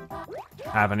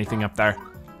have anything up there.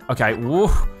 Okay, woo,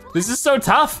 this is so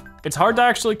tough. It's hard to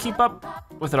actually keep up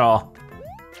with it all.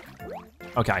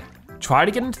 Okay, try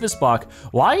to get into this block.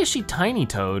 Why is she tiny,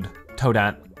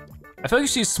 Toadette? I feel like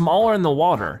she's smaller in the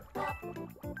water.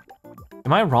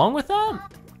 Am I wrong with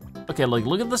that? Okay, like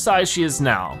look at the size she is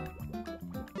now.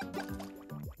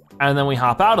 And then we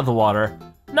hop out of the water.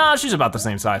 Nah, she's about the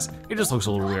same size. It just looks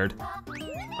a little weird.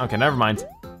 Okay, never mind.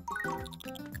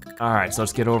 All right, so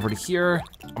let's get over to here.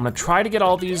 I'm gonna try to get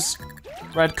all these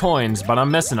red coins, but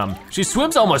I'm missing them. She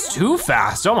swims almost too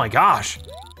fast, oh my gosh.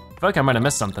 I feel like I might have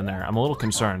missed something there. I'm a little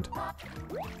concerned.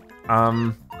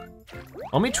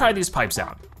 Let me try these pipes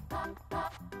out.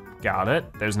 Got it,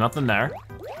 there's nothing there.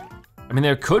 I mean,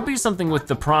 there could be something with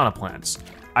the piranha plants.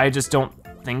 I just don't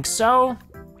think so.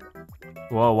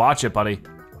 Whoa, watch it, buddy.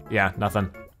 Yeah, nothing.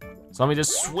 So let me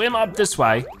just swim up this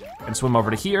way and swim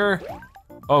over to here.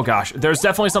 Oh gosh, there's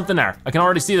definitely something there. I can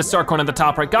already see the star coin at the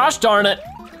top right. Gosh darn it.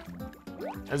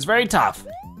 It's very tough.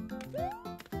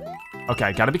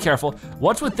 Okay, gotta be careful.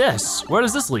 What's with this? Where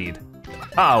does this lead?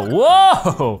 Oh,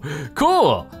 whoa,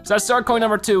 cool. So that's star coin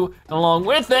number 2, and along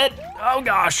with it, oh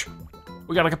gosh,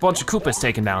 we got like a bunch of Koopas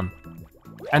taken down.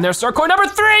 And there's star coin number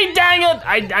 3, dang it!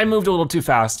 I moved a little too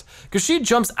fast. Cause she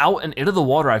jumps out and into the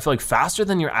water, I feel like faster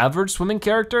than your average swimming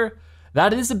character.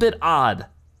 That is a bit odd.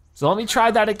 So let me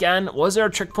try that again. Was there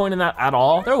a trick point in that at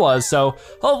all? There was, so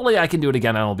hopefully I can do it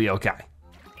again and it'll be okay.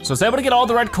 So I was able to get all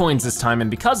the red coins this time,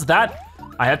 and because of that,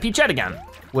 I have Peachette again,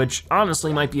 which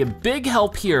honestly might be a big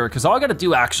help here, because all I gotta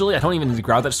do actually, I don't even need to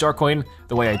grab that star coin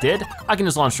the way I did. I can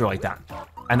just launch through like that.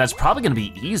 And that's probably gonna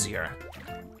be easier,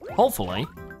 hopefully.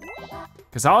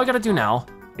 Because all I gotta do now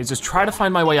is just try to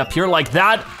find my way up here like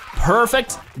that.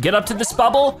 Perfect, get up to this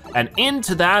bubble and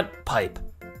into that pipe.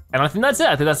 And I think that's it,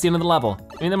 I think that's the end of the level.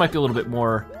 I mean, there might be a little bit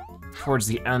more towards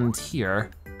the end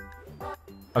here.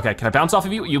 Okay, can I bounce off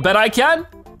of you? You bet I can.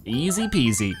 Easy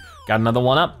peasy. Got another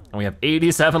one up, and we have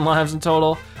 87 lives in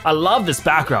total. I love this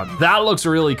background. That looks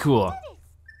really cool.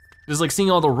 Just like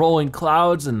seeing all the rolling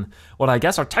clouds and what I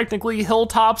guess are technically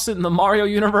hilltops in the Mario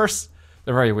universe.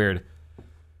 They're very weird.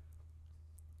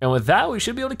 And with that, we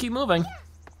should be able to keep moving.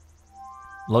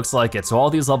 Looks like it, so all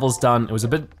these levels done. It was a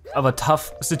bit of a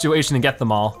tough situation to get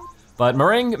them all. But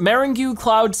Meringue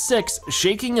Cloud 6,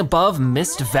 shaking above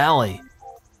Mist Valley.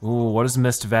 Ooh, what is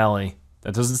Mist Valley?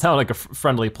 That doesn't sound like a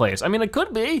friendly place. I mean, it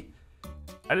could be.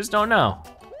 I just don't know.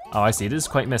 Oh, I see, it is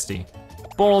quite misty.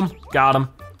 Boom, got him.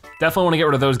 Definitely wanna get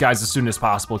rid of those guys as soon as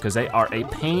possible because they are a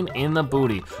pain in the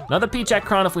booty. Another Peach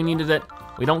Crown if we needed it.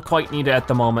 We don't quite need it at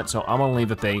the moment, so I'm gonna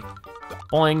leave it be.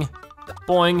 Boing,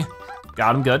 boing,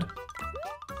 got him good.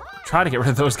 Try to get rid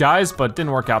of those guys, but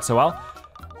didn't work out so well.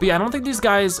 But yeah, I don't think these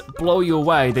guys blow you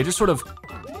away. They just sort of,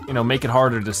 you know, make it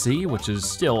harder to see, which is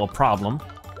still a problem.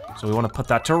 So we wanna put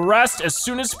that to rest as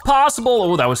soon as possible.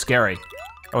 Oh, that was scary.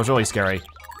 That was really scary.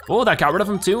 Oh, that got rid of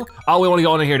him too? Oh, we wanna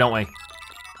go into here, don't we?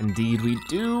 Indeed we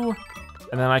do.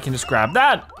 And then I can just grab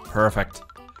that. Perfect.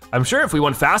 I'm sure if we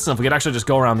went fast enough, we could actually just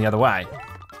go around the other way.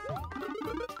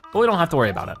 But we don't have to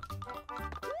worry about it.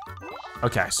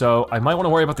 Okay, so I might wanna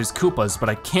worry about these Koopas, but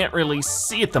I can't really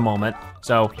see at the moment,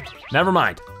 so never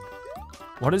mind.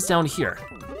 What is down here?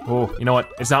 Oh, you know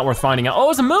what? It's not worth finding out. Oh,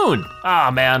 it's a moon! Ah,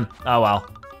 man, oh well.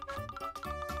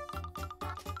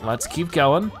 Let's keep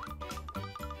going.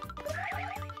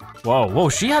 Whoa, whoa,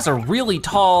 she has a really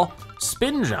tall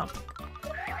spin jump.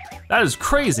 That is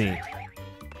crazy.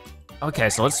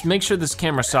 Okay, so let's make sure this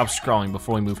camera stops scrolling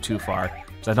before we move too far,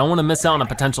 because I don't wanna miss out on a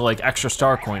potential like extra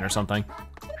star coin or something.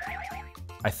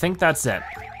 I think that's it.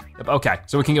 Yep, okay,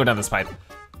 so we can go down this pipe.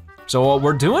 So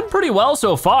we're doing pretty well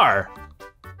so far.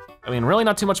 I mean, really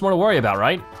not too much more to worry about,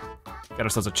 right? Got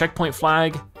ourselves a checkpoint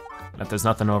flag, and if there's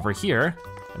nothing over here,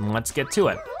 then let's get to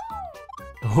it.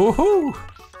 Woohoo!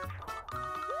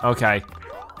 Okay,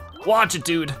 watch it,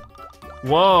 dude.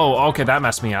 Whoa, okay, that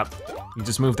messed me up. You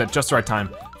just moved at just the right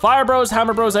time. Fire Bros,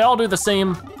 Hammer Bros, they all do the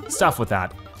same stuff with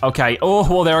that. Okay, oh,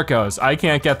 well, there it goes. I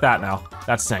can't get that now.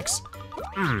 That stinks.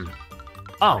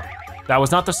 Oh, that was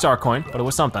not the star coin, but it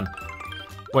was something.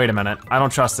 Wait a minute, I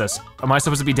don't trust this. Am I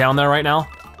supposed to be down there right now?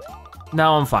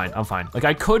 No, I'm fine, I'm fine. Like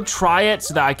I could try it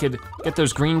so that I could get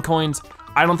those green coins.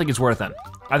 I don't think it's worth it.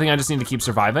 I think I just need to keep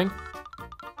surviving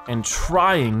and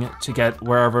trying to get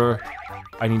wherever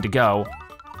I need to go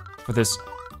for this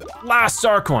last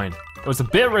star coin. It was a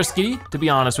bit risky, to be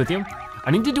honest with you. I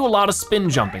need to do a lot of spin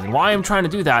jumping, and why I'm trying to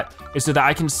do that is so that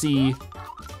I can see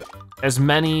as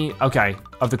many, okay,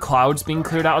 of the clouds being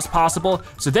cleared out as possible.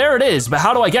 So there it is, but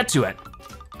how do I get to it?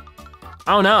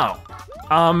 Oh no.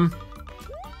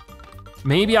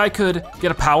 Maybe I could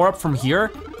get a power up from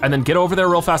here and then get over there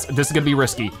real fast. This is gonna be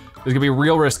risky. This is gonna be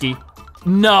real risky.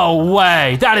 No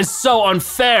way, that is so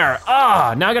unfair.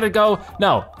 Ah, now I gotta go,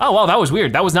 no. Oh, well, that was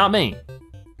weird, that was not me.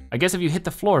 I guess if you hit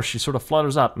the floor, she sort of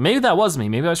flutters up. Maybe that was me,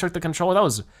 maybe I struck the controller, that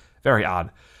was very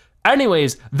odd.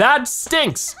 Anyways, that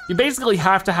stinks. You basically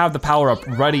have to have the power up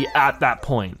ready at that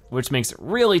point, which makes it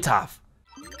really tough.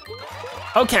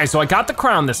 Okay, so I got the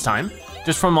crown this time,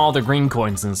 just from all the green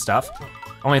coins and stuff.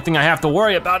 Only thing I have to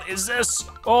worry about is this.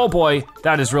 Oh boy,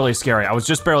 that is really scary. I was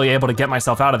just barely able to get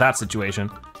myself out of that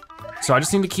situation. So I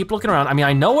just need to keep looking around. I mean,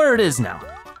 I know where it is now.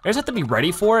 I just have to be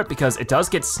ready for it because it does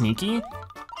get sneaky.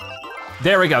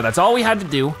 There we go, that's all we had to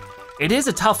do. It is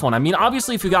a tough one. I mean,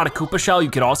 obviously if you got a Koopa shell,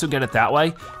 you could also get it that way,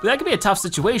 but that could be a tough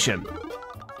situation.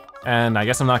 And I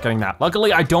guess I'm not getting that.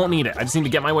 Luckily, I don't need it. I just need to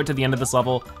get my way to the end of this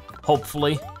level,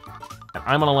 hopefully. And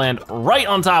I'm gonna land right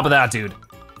on top of that dude.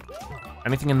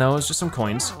 Anything in those? Just some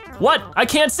coins. What? I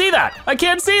can't see that! I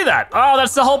can't see that! Oh,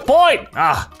 that's the whole point!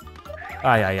 Ah,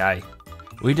 ay, ay, ay.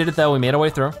 We did it though, we made our way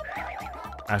through.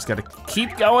 I just gotta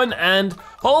keep going and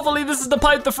hopefully this is the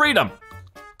pipe to freedom.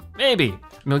 Maybe.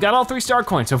 I mean, we got all 3 star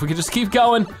coins, so if we could just keep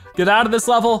going, get out of this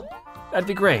level, that'd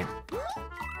be great.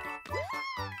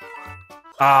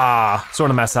 Ah, sort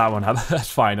of messed that one up.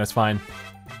 That's fine, that's fine.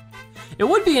 It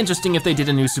would be interesting if they did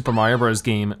a new Super Mario Bros.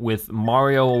 Game with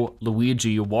Mario,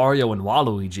 Luigi, Wario, and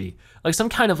Waluigi. Like some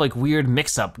kind of like weird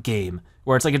mix-up game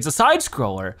where it's like it's a side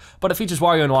scroller, but it features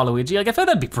Wario and Waluigi. Like I feel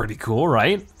that'd be pretty cool,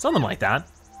 right? Something like that.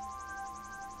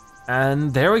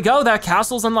 And there we go, that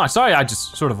castle's unlocked. Sorry, I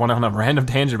just sort of went on a random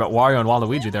tangent about Wario and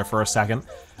Waluigi there for a second.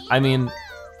 I mean,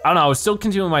 I don't know, I was still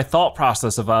continuing my thought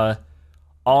process of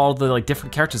all the like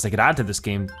different characters they could add to this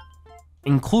game,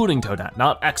 including Toadette,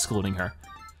 not excluding her.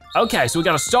 Okay, so we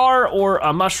got a star or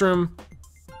a mushroom.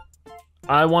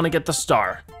 I wanna get the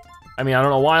star. I mean, I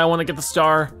don't know why I wanna get the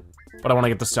star, but I wanna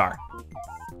get the star.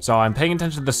 So I'm paying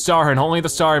attention to the star and only the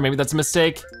star, maybe that's a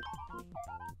mistake.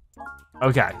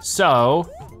 Okay, so,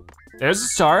 there's a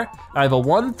star. I have a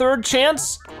 1/3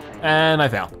 chance, and I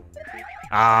failed.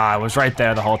 Ah, I was right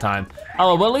there the whole time.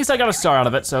 Oh, well, at least I got a star out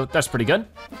of it, so that's pretty good.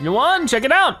 You won, check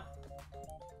it out.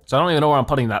 So I don't even know where I'm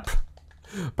putting that.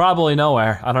 Probably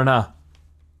nowhere, I don't know.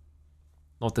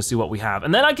 We'll have to see what we have.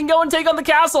 And then I can go and take on the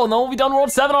castle, and then we'll be done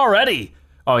World 7 already.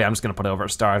 Oh yeah, I'm just gonna put it over a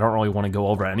star. I don't really wanna go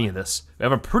over any of this. We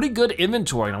have a pretty good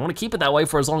inventory, and I wanna keep it that way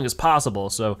for as long as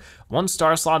possible, so 1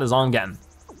 star slot is all I'm getting.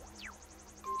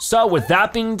 So with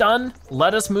that being done,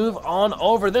 let us move on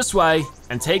over this way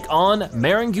and take on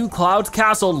Meringue Cloud's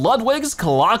Castle, Ludwig's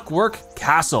Clockwork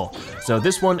Castle. So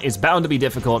this one is bound to be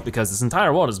difficult because this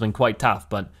entire world has been quite tough,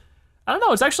 but I don't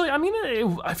know, it's actually, I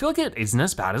mean, I feel like it isn't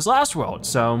as bad as last world,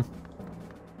 so.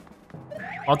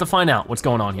 I'll have to find out what's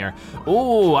going on here.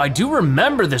 Oh, I do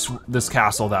remember this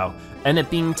castle though, and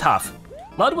it being tough.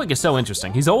 Ludwig is so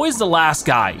interesting. He's always the last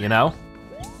guy, you know?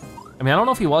 I mean, I don't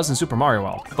know if he was in Super Mario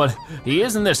World, but he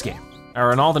is in this game,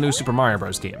 or in all the new Super Mario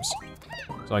Bros. Games.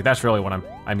 So like, that's really what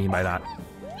I mean by that.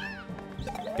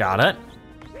 Got it.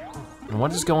 And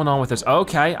what is going on with this?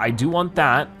 Okay, I do want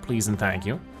that, please and thank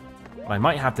you. What I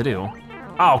might have to do.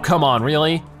 Oh, come on,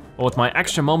 really? Well, with my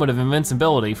extra moment of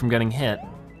invincibility from getting hit,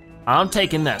 I'm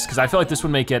taking this, because I feel like this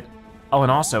would make it, oh,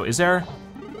 and also, is there,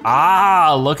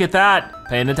 ah, look at that.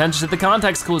 Paying attention to the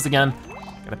context clues again.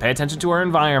 Gotta pay attention to our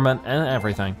environment and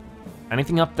everything.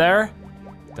 Anything up there?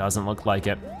 Doesn't look like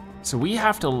it. So we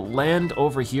have to land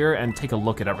over here and take a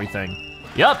look at everything.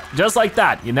 Yep, just like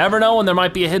that. You never know when there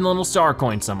might be a hidden little star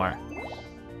coin somewhere.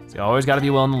 So you always gotta be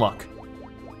willing to look.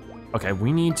 Okay,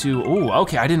 we need to, ooh,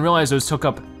 okay, I didn't realize those took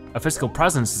up a physical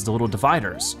presence as the little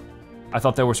dividers. I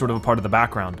thought they were sort of a part of the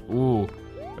background. Ooh,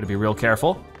 gotta be real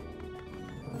careful.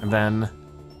 And then,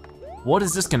 what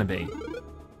is this gonna be?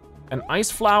 An ice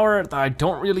flower that I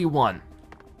don't really want.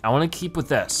 I wanna keep with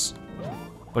this.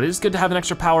 But it is good to have an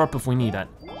extra power up if we need it.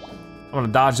 I'm gonna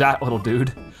dodge that little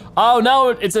dude. Oh no,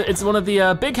 it's one of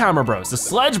the Big Hammer Bros, the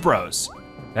Sledge Bros.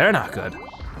 They're not good.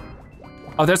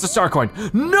 Oh, there's the star coin.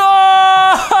 No!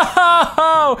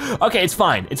 Okay, it's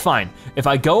fine, it's fine. If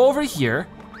I go over here,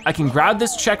 I can grab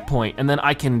this checkpoint and then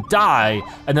I can die,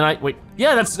 and then wait,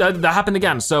 yeah, that happened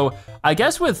again. So I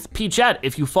guess with Peachette,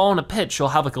 if you fall in a pit, she'll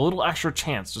have like a little extra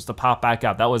chance just to pop back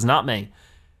up. That was not me.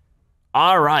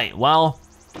 All right, well,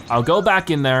 I'll go back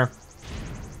in there.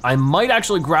 I might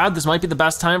actually grab, this might be the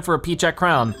best time for a Peachette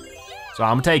crown, so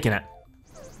I'm taking it.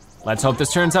 Let's hope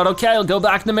this turns out okay. I'll go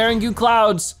back to Meringue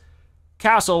Cloud's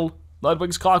Castle,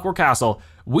 Ludwig's Clockwork Castle.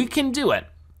 We can do it.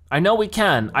 I know we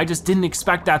can, I just didn't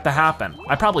expect that to happen.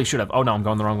 I probably should have. Oh no, I'm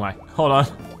going the wrong way. Hold on.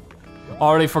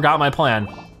 Already forgot my plan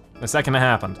the second it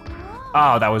happened.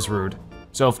 Oh, that was rude.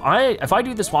 So if I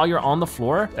do this while you're on the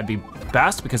floor, that'd be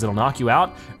best because it'll knock you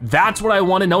out. That's what I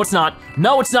wanted. No, it's not.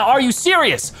 No, it's not. Are you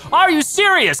serious? Are you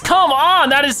serious? Come on,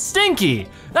 that is stinky.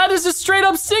 That is just straight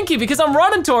up stinky because I'm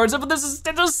running towards it, but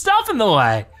there's stuff in the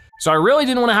way. So I really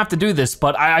didn't want to have to do this,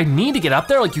 but I need to get up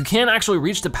there. Like, you can't actually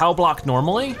reach the POW block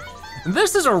normally.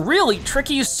 This is a really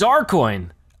tricky star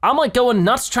coin. I'm like going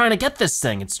nuts trying to get this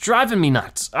thing. It's driving me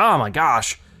nuts. Oh my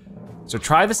gosh. So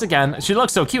try this again. She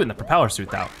looks so cute in the propeller suit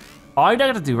though. All I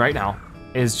gotta do right now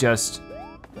is just,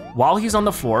 while he's on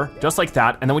the floor, just like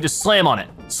that, and then we just slam on it.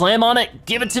 Slam on it,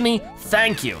 give it to me,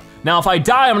 thank you. Now if I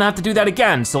die, I'm gonna have to do that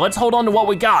again, so let's hold on to what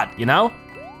we got, you know?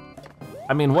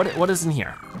 I mean, what is in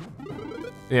here?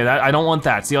 Yeah, I don't want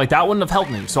that. See, like that wouldn't have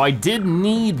helped me, so I did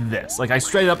need this. Like I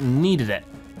straight up needed it.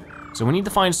 So we need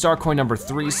to find star coin number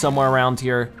 3 somewhere around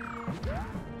here.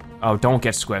 Oh, don't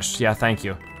get squished, yeah, thank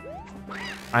you.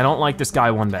 I don't like this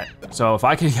guy one bit. So if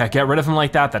I could get rid of him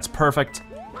like that, that's perfect.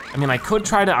 I mean, I could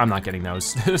try to, I'm not getting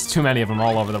those. There's too many of them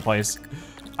all over the place.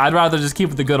 I'd rather just keep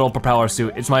with the good old propeller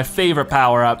suit. It's my favorite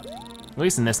power up, at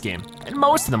least in this game. And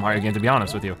most of the Mario games, to be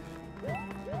honest with you.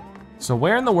 So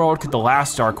where in the world could the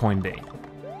last star coin be?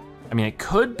 I mean, it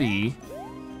could be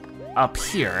up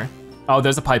here. Oh,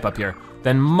 there's a pipe up here.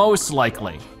 Then most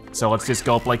likely. So let's just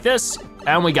go up like this,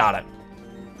 and we got it.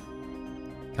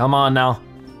 Come on now.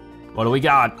 What do we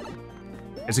got?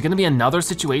 Is it gonna be another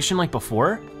situation like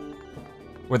before?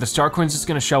 Where the star coin's just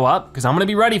gonna show up? Because I'm gonna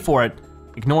be ready for it,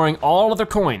 ignoring all other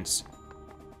coins.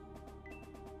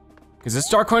 Because this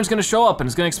star coin's gonna show up and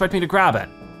it's gonna expect me to grab it.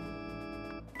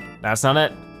 That's not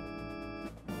it.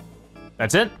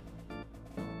 That's it?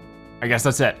 I guess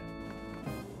that's it.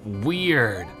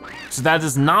 Weird. So that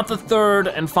is not the third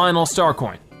and final star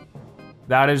coin.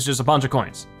 That is just a bunch of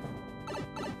coins.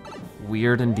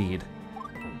 Weird indeed.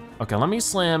 Okay, let me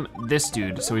slam this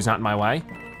dude so he's not in my way.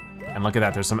 And look at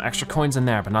that, there's some extra coins in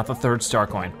there, but not the third star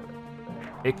coin.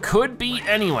 It could be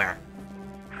anywhere.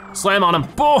 Slam on him,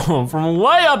 boom, from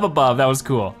way up above, that was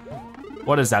cool.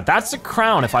 What is that? That's the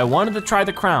crown if I wanted to try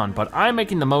the crown, but I'm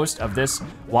making the most of this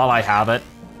while I have it.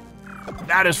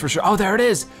 That is for sure. Oh, there it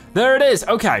is. There it is.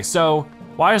 Okay, so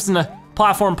why doesn't the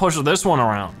platform push this one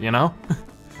around, you know?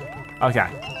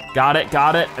 Okay, got it.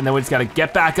 And then we just gotta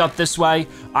get back up this way.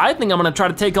 I think I'm gonna try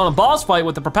to take on a boss fight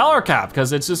with the propeller cap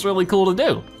because it's just really cool to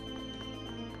do.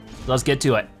 Let's get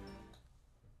to it.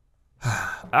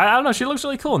 I don't know, she looks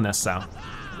really cool in this, so.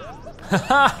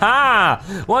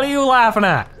 What are you laughing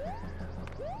at?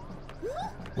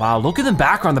 Wow, look at the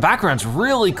background. The background's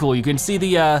really cool. You can see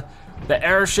the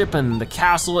airship and the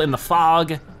castle in the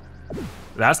fog.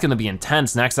 That's gonna be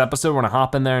intense. Next episode, we're gonna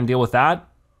hop in there and deal with that.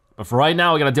 But for right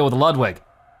now, we gotta deal with Ludwig.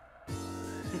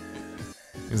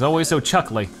 He's always so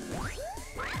chuckly.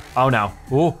 Oh no,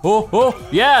 oh,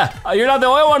 yeah, you're not the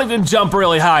only one who can jump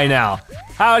really high now.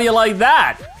 How do you like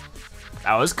that?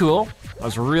 That was cool, that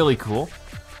was really cool.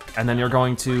 And then you're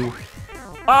going to,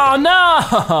 oh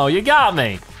no, you got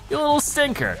me, you little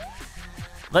stinker.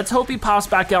 Let's hope he pops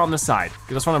back out on the side.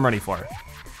 That's what I'm ready for.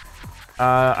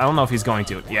 I don't know if he's going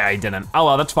to. Yeah, he didn't. Oh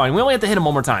well, that's fine. We only have to hit him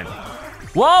one more time.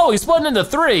 Whoa, he's splitting into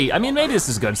 3. I mean, maybe this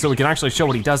is good, so we can actually show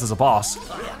what he does as a boss.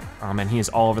 Oh man, he is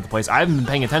all over the place. I haven't been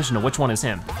paying attention to which one is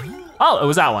him. Oh, it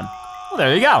was that one. Well,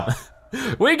 there you go.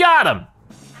 We got him.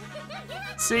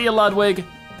 See you, Ludwig.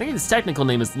 I think his technical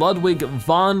name is Ludwig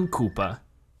von Koopa.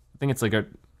 I think it's like a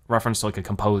reference to like a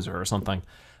composer or something.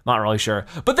 Not really sure.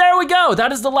 But there we go.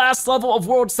 That is the last level of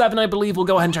World 7, I believe. We'll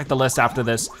go ahead and check the list after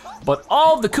this. But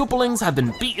all of the Koopalings have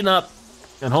been beaten up,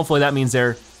 and hopefully that means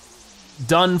they're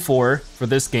done for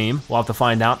this game. We'll have to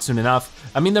find out soon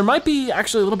enough. I mean, there might be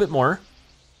actually a little bit more.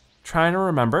 Trying to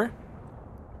remember.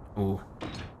 Ooh,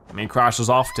 I mean,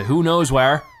 crashes off to who knows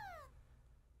where.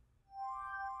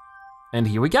 And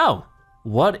here we go.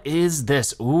 What is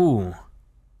this? Ooh.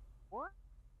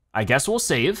 I guess we'll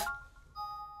save.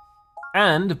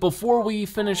 And before we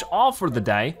finish off for the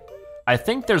day, I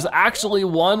think there's actually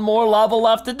one more level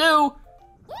left to do.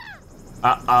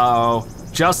 Uh-oh,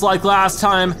 just like last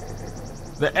time,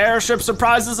 the airship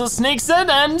surprises us, sneaks in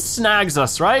and snags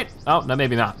us, right? Oh, no,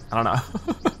 maybe not, I don't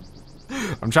know.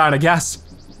 I'm trying to guess.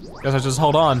 Guess I just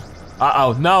hold on.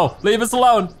 Uh-oh, no, leave us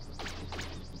alone.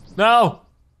 No.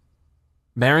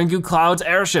 Meringue Cloud's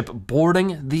airship,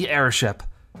 boarding the airship.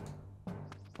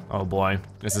 Oh boy,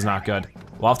 this is not good.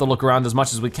 We'll have to look around as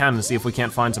much as we can to see if we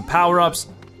can't find some power-ups,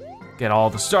 get all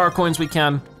the star coins we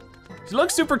can. She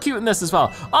looks super cute in this as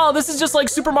well. Oh, this is just like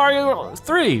Super Mario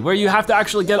 3, where you have to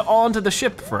actually get onto the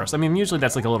ship first. I mean, usually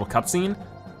that's like a little cutscene,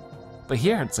 but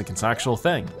here it's like it's an actual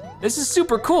thing. This is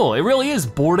super cool. It really is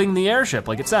boarding the airship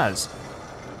like it says.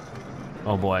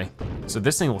 Oh boy, so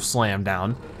this thing will slam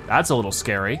down. That's a little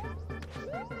scary.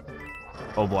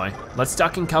 Oh boy, let's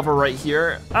duck and cover right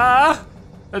here. Ah,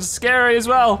 that's scary as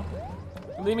well.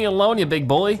 Leave me alone, you big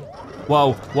bully.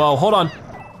 Whoa, whoa, hold on.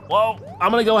 Whoa,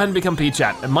 I'm gonna go ahead and become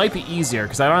Peachette. It might be easier,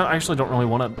 because I actually don't really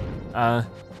wanna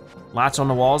latch on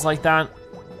the walls like that.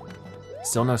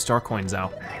 Still no star coins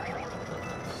out.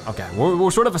 Okay,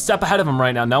 we're sort of a step ahead of him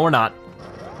right now. No, we're not.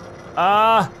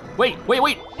 Wait,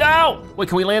 no! Wait,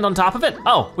 can we land on top of it?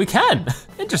 Oh, we can,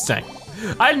 interesting.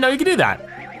 I didn't know you could do that.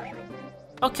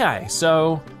 Okay,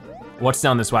 so what's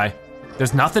down this way?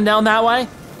 There's nothing down that way?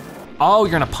 Oh,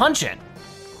 you're gonna punch it.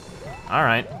 All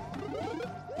right.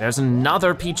 There's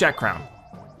another Peachette crown.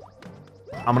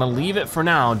 I'm gonna leave it for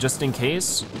now, just in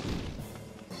case.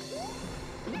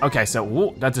 Okay, so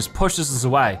whoa, that just pushes us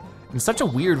away in such a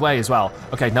weird way as well.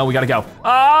 Okay, no, we gotta go.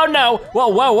 Oh no, whoa,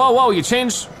 whoa, whoa, whoa, you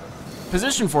changed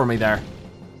position for me there.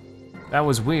 That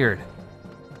was weird.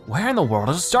 Where in the world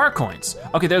are the star coins?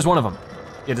 Okay, there's one of them.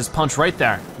 Yeah, just punch right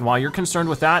there. And while you're concerned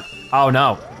with that, oh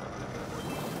no.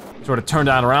 Sort of turned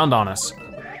that around on us.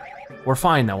 We're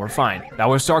fine though, we're fine. That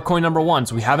was star coin number 1,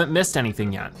 so we haven't missed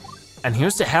anything yet. And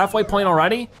here's the halfway point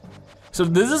already? So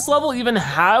does this level even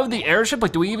have the airship?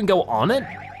 Like, do we even go on it?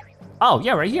 Oh,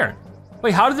 yeah, right here.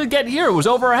 Wait, how did it get here? It was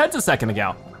over our heads a second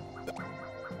ago.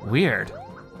 Weird.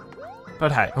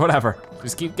 But hey, whatever,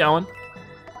 just keep going.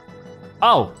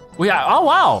 Oh, oh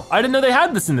wow, I didn't know they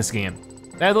had this in this game.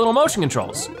 They had little motion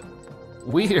controls.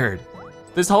 Weird.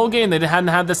 This whole game, they hadn't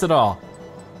had this at all.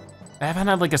 I haven't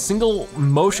had like a single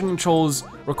motion controls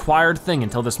required thing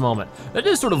until this moment. That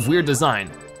is sort of weird design.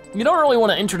 You don't really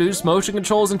want to introduce motion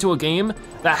controls into a game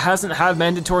that hasn't had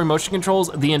mandatory motion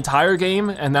controls the entire game,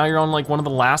 and now you're on like one of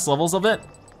the last levels of it.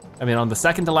 I mean, on the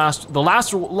second to last, the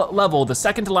last level, the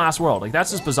second to last world. Like,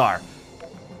 that's just bizarre.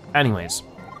 Anyways,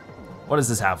 what does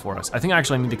this have for us? I think I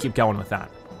actually need to keep going with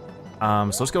that.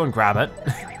 So let's go and grab it.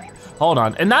 Hold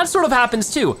on, and that sort of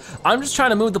happens too. I'm just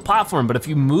trying to move the platform, but if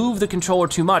you move the controller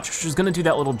too much, she's gonna do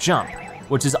that little jump,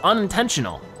 which is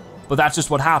unintentional, but that's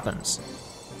just what happens.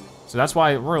 So that's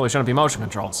why it really shouldn't be motion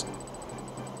controls.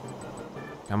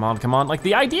 Come on, come on. Like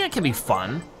the idea can be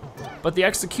fun, but the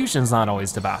execution's not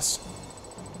always the best.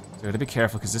 So gotta be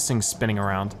careful because this thing's spinning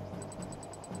around.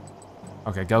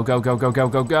 Okay, go, go, go, go, go,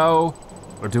 go, go.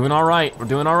 We're doing all right, we're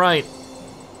doing all right.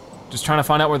 Just trying to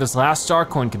find out where this last star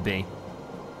coin could be.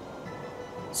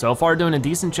 So far doing a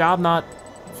decent job not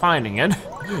finding it.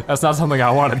 That's not something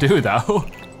I wanna do though.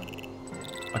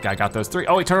 Okay, I got those 3.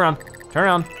 Oh wait, turn around, turn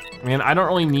around. I mean, I don't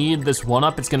really need this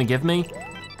 1-up it's gonna give me,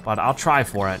 but I'll try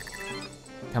for it.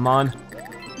 Come on.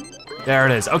 There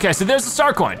it is. Okay, so there's the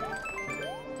star coin.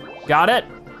 Got it.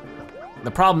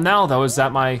 The problem now though is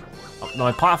that my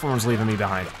platform's leaving me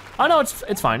behind. Oh no,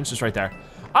 it's fine, it's just right there.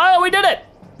 Oh, we did it!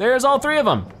 There's all 3 of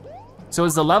them. So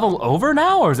is the level over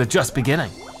now or is it just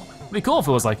beginning? It'd be cool if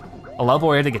it was like a level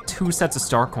where you had to get 2 sets of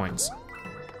star coins.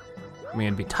 I mean,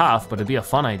 it'd be tough, but it'd be a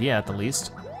fun idea at the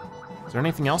least. Is there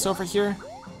anything else over here?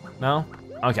 No?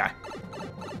 Okay.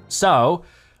 So,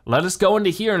 let us go into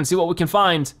here and see what we can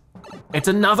find. It's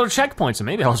another checkpoint, so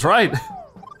maybe I was right.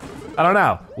 I don't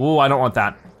know. Ooh, I don't want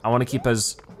that. I want to keep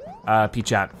as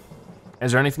Peachette.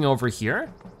 Is there anything over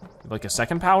here? Like a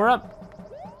second power up?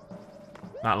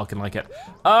 Not looking like it.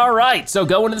 All right, so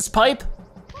go into this pipe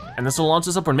and this will launch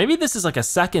us upward. Maybe this is like a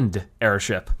second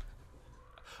airship.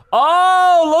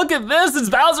 Oh, look at this, it's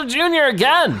Bowser Jr.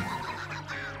 again.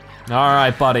 All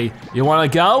right, buddy, you wanna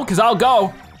go? Cause I'll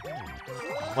go.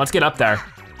 Let's get up there.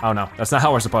 Oh no, that's not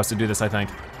how we're supposed to do this, I think.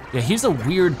 Yeah, he's a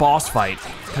weird boss fight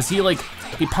cause he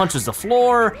punches the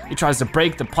floor, he tries to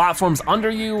break the platforms under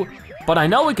you, but I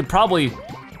know we could probably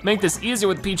make this easier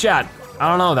with Peachette. I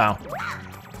don't know though.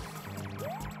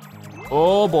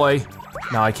 Oh boy.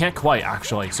 No, I can't quite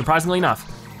actually, surprisingly enough.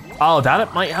 Oh,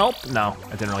 that might help? No,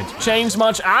 it didn't really change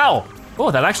much. Ow!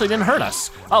 Oh, that actually didn't hurt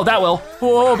us. Oh, that will.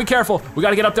 Whoa, be careful. We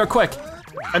gotta get up there quick.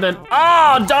 And then,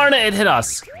 oh, darn it, it hit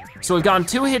us. So we've gotten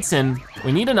 2 hits in.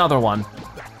 We need another one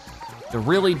to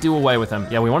really do away with them.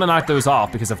 Yeah, we wanna knock those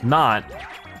off because if not,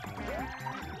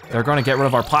 they're gonna get rid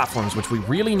of our platforms, which we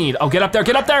really need. Oh, get up there,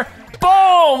 get up there.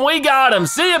 Boom, we got him.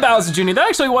 See you, Bowser Jr. That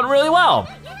actually went really well.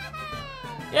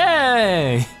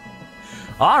 Yay.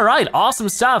 All right, awesome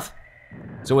stuff.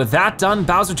 So with that done,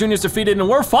 Bowser Jr. is defeated and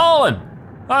we're falling.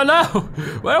 Oh no,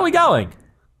 where are we going?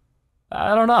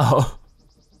 I don't know.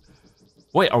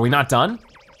 Wait, are we not done?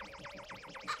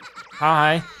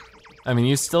 Hi. I mean,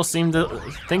 you still seem to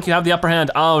think you have the upper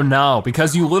hand. Oh no,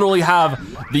 because you literally have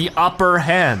the upper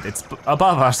hand. It's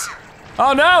above us.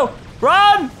 Oh no,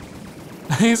 run!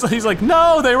 He's like,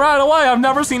 no, they ran away. I've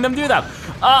never seen them do that.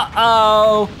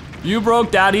 Uh-oh, you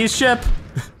broke Daddy's ship.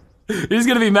 He's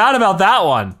gonna be mad about that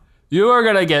one. You are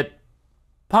gonna get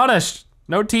punished.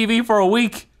 No TV for a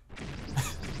week.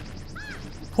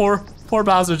 Poor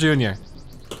Bowser Jr.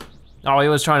 All he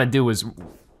was trying to do was,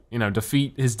 you know,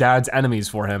 defeat his dad's enemies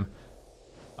for him.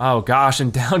 Oh gosh,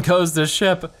 and down goes the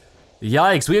ship.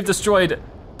 Yikes, we have destroyed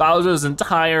Bowser's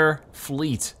entire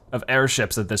fleet of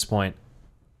airships at this point.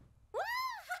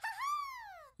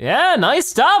 Yeah, nice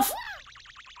stuff.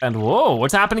 And whoa,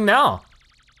 what's happening now?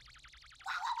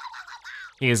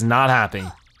 He is not happy.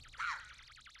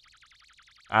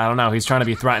 I don't know, he's trying to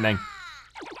be threatening.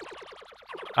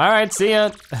 All right, see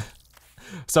ya.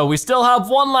 So we still have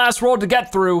one last world to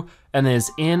get through, and it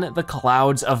is in the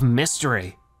Clouds of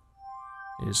Mystery.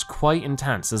 It is quite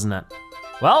intense, isn't it?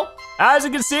 Well, as you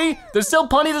can see, there's still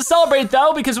plenty to celebrate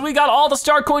though, because we got all the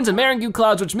star coins and Meringue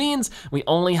clouds, which means we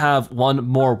only have one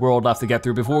more world left to get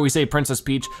through before we save Princess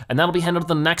Peach, and that'll be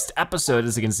handled in the next episode.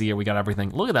 As you can see here, we got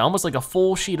everything. Look at that, almost like a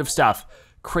full sheet of stuff.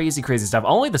 Crazy, crazy stuff.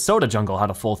 Only the Soda Jungle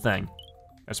had a full thing.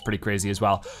 That's pretty crazy as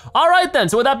well. All right then,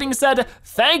 so with that being said,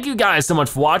 thank you guys so much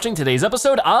for watching today's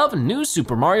episode of New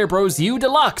Super Mario Bros. U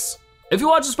Deluxe. If you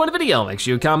watched this fun video, make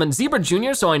sure you comment Zebra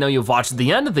Jr. so I know you've watched to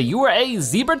the end, that you are a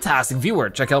Zebra-tastic viewer.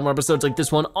 Check out more episodes like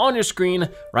this one on your screen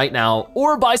right now,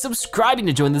 or by subscribing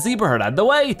to join the Zebra Herd. Either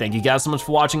way, thank you guys so much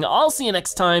for watching. I'll see you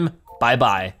next time.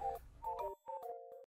 Bye-bye.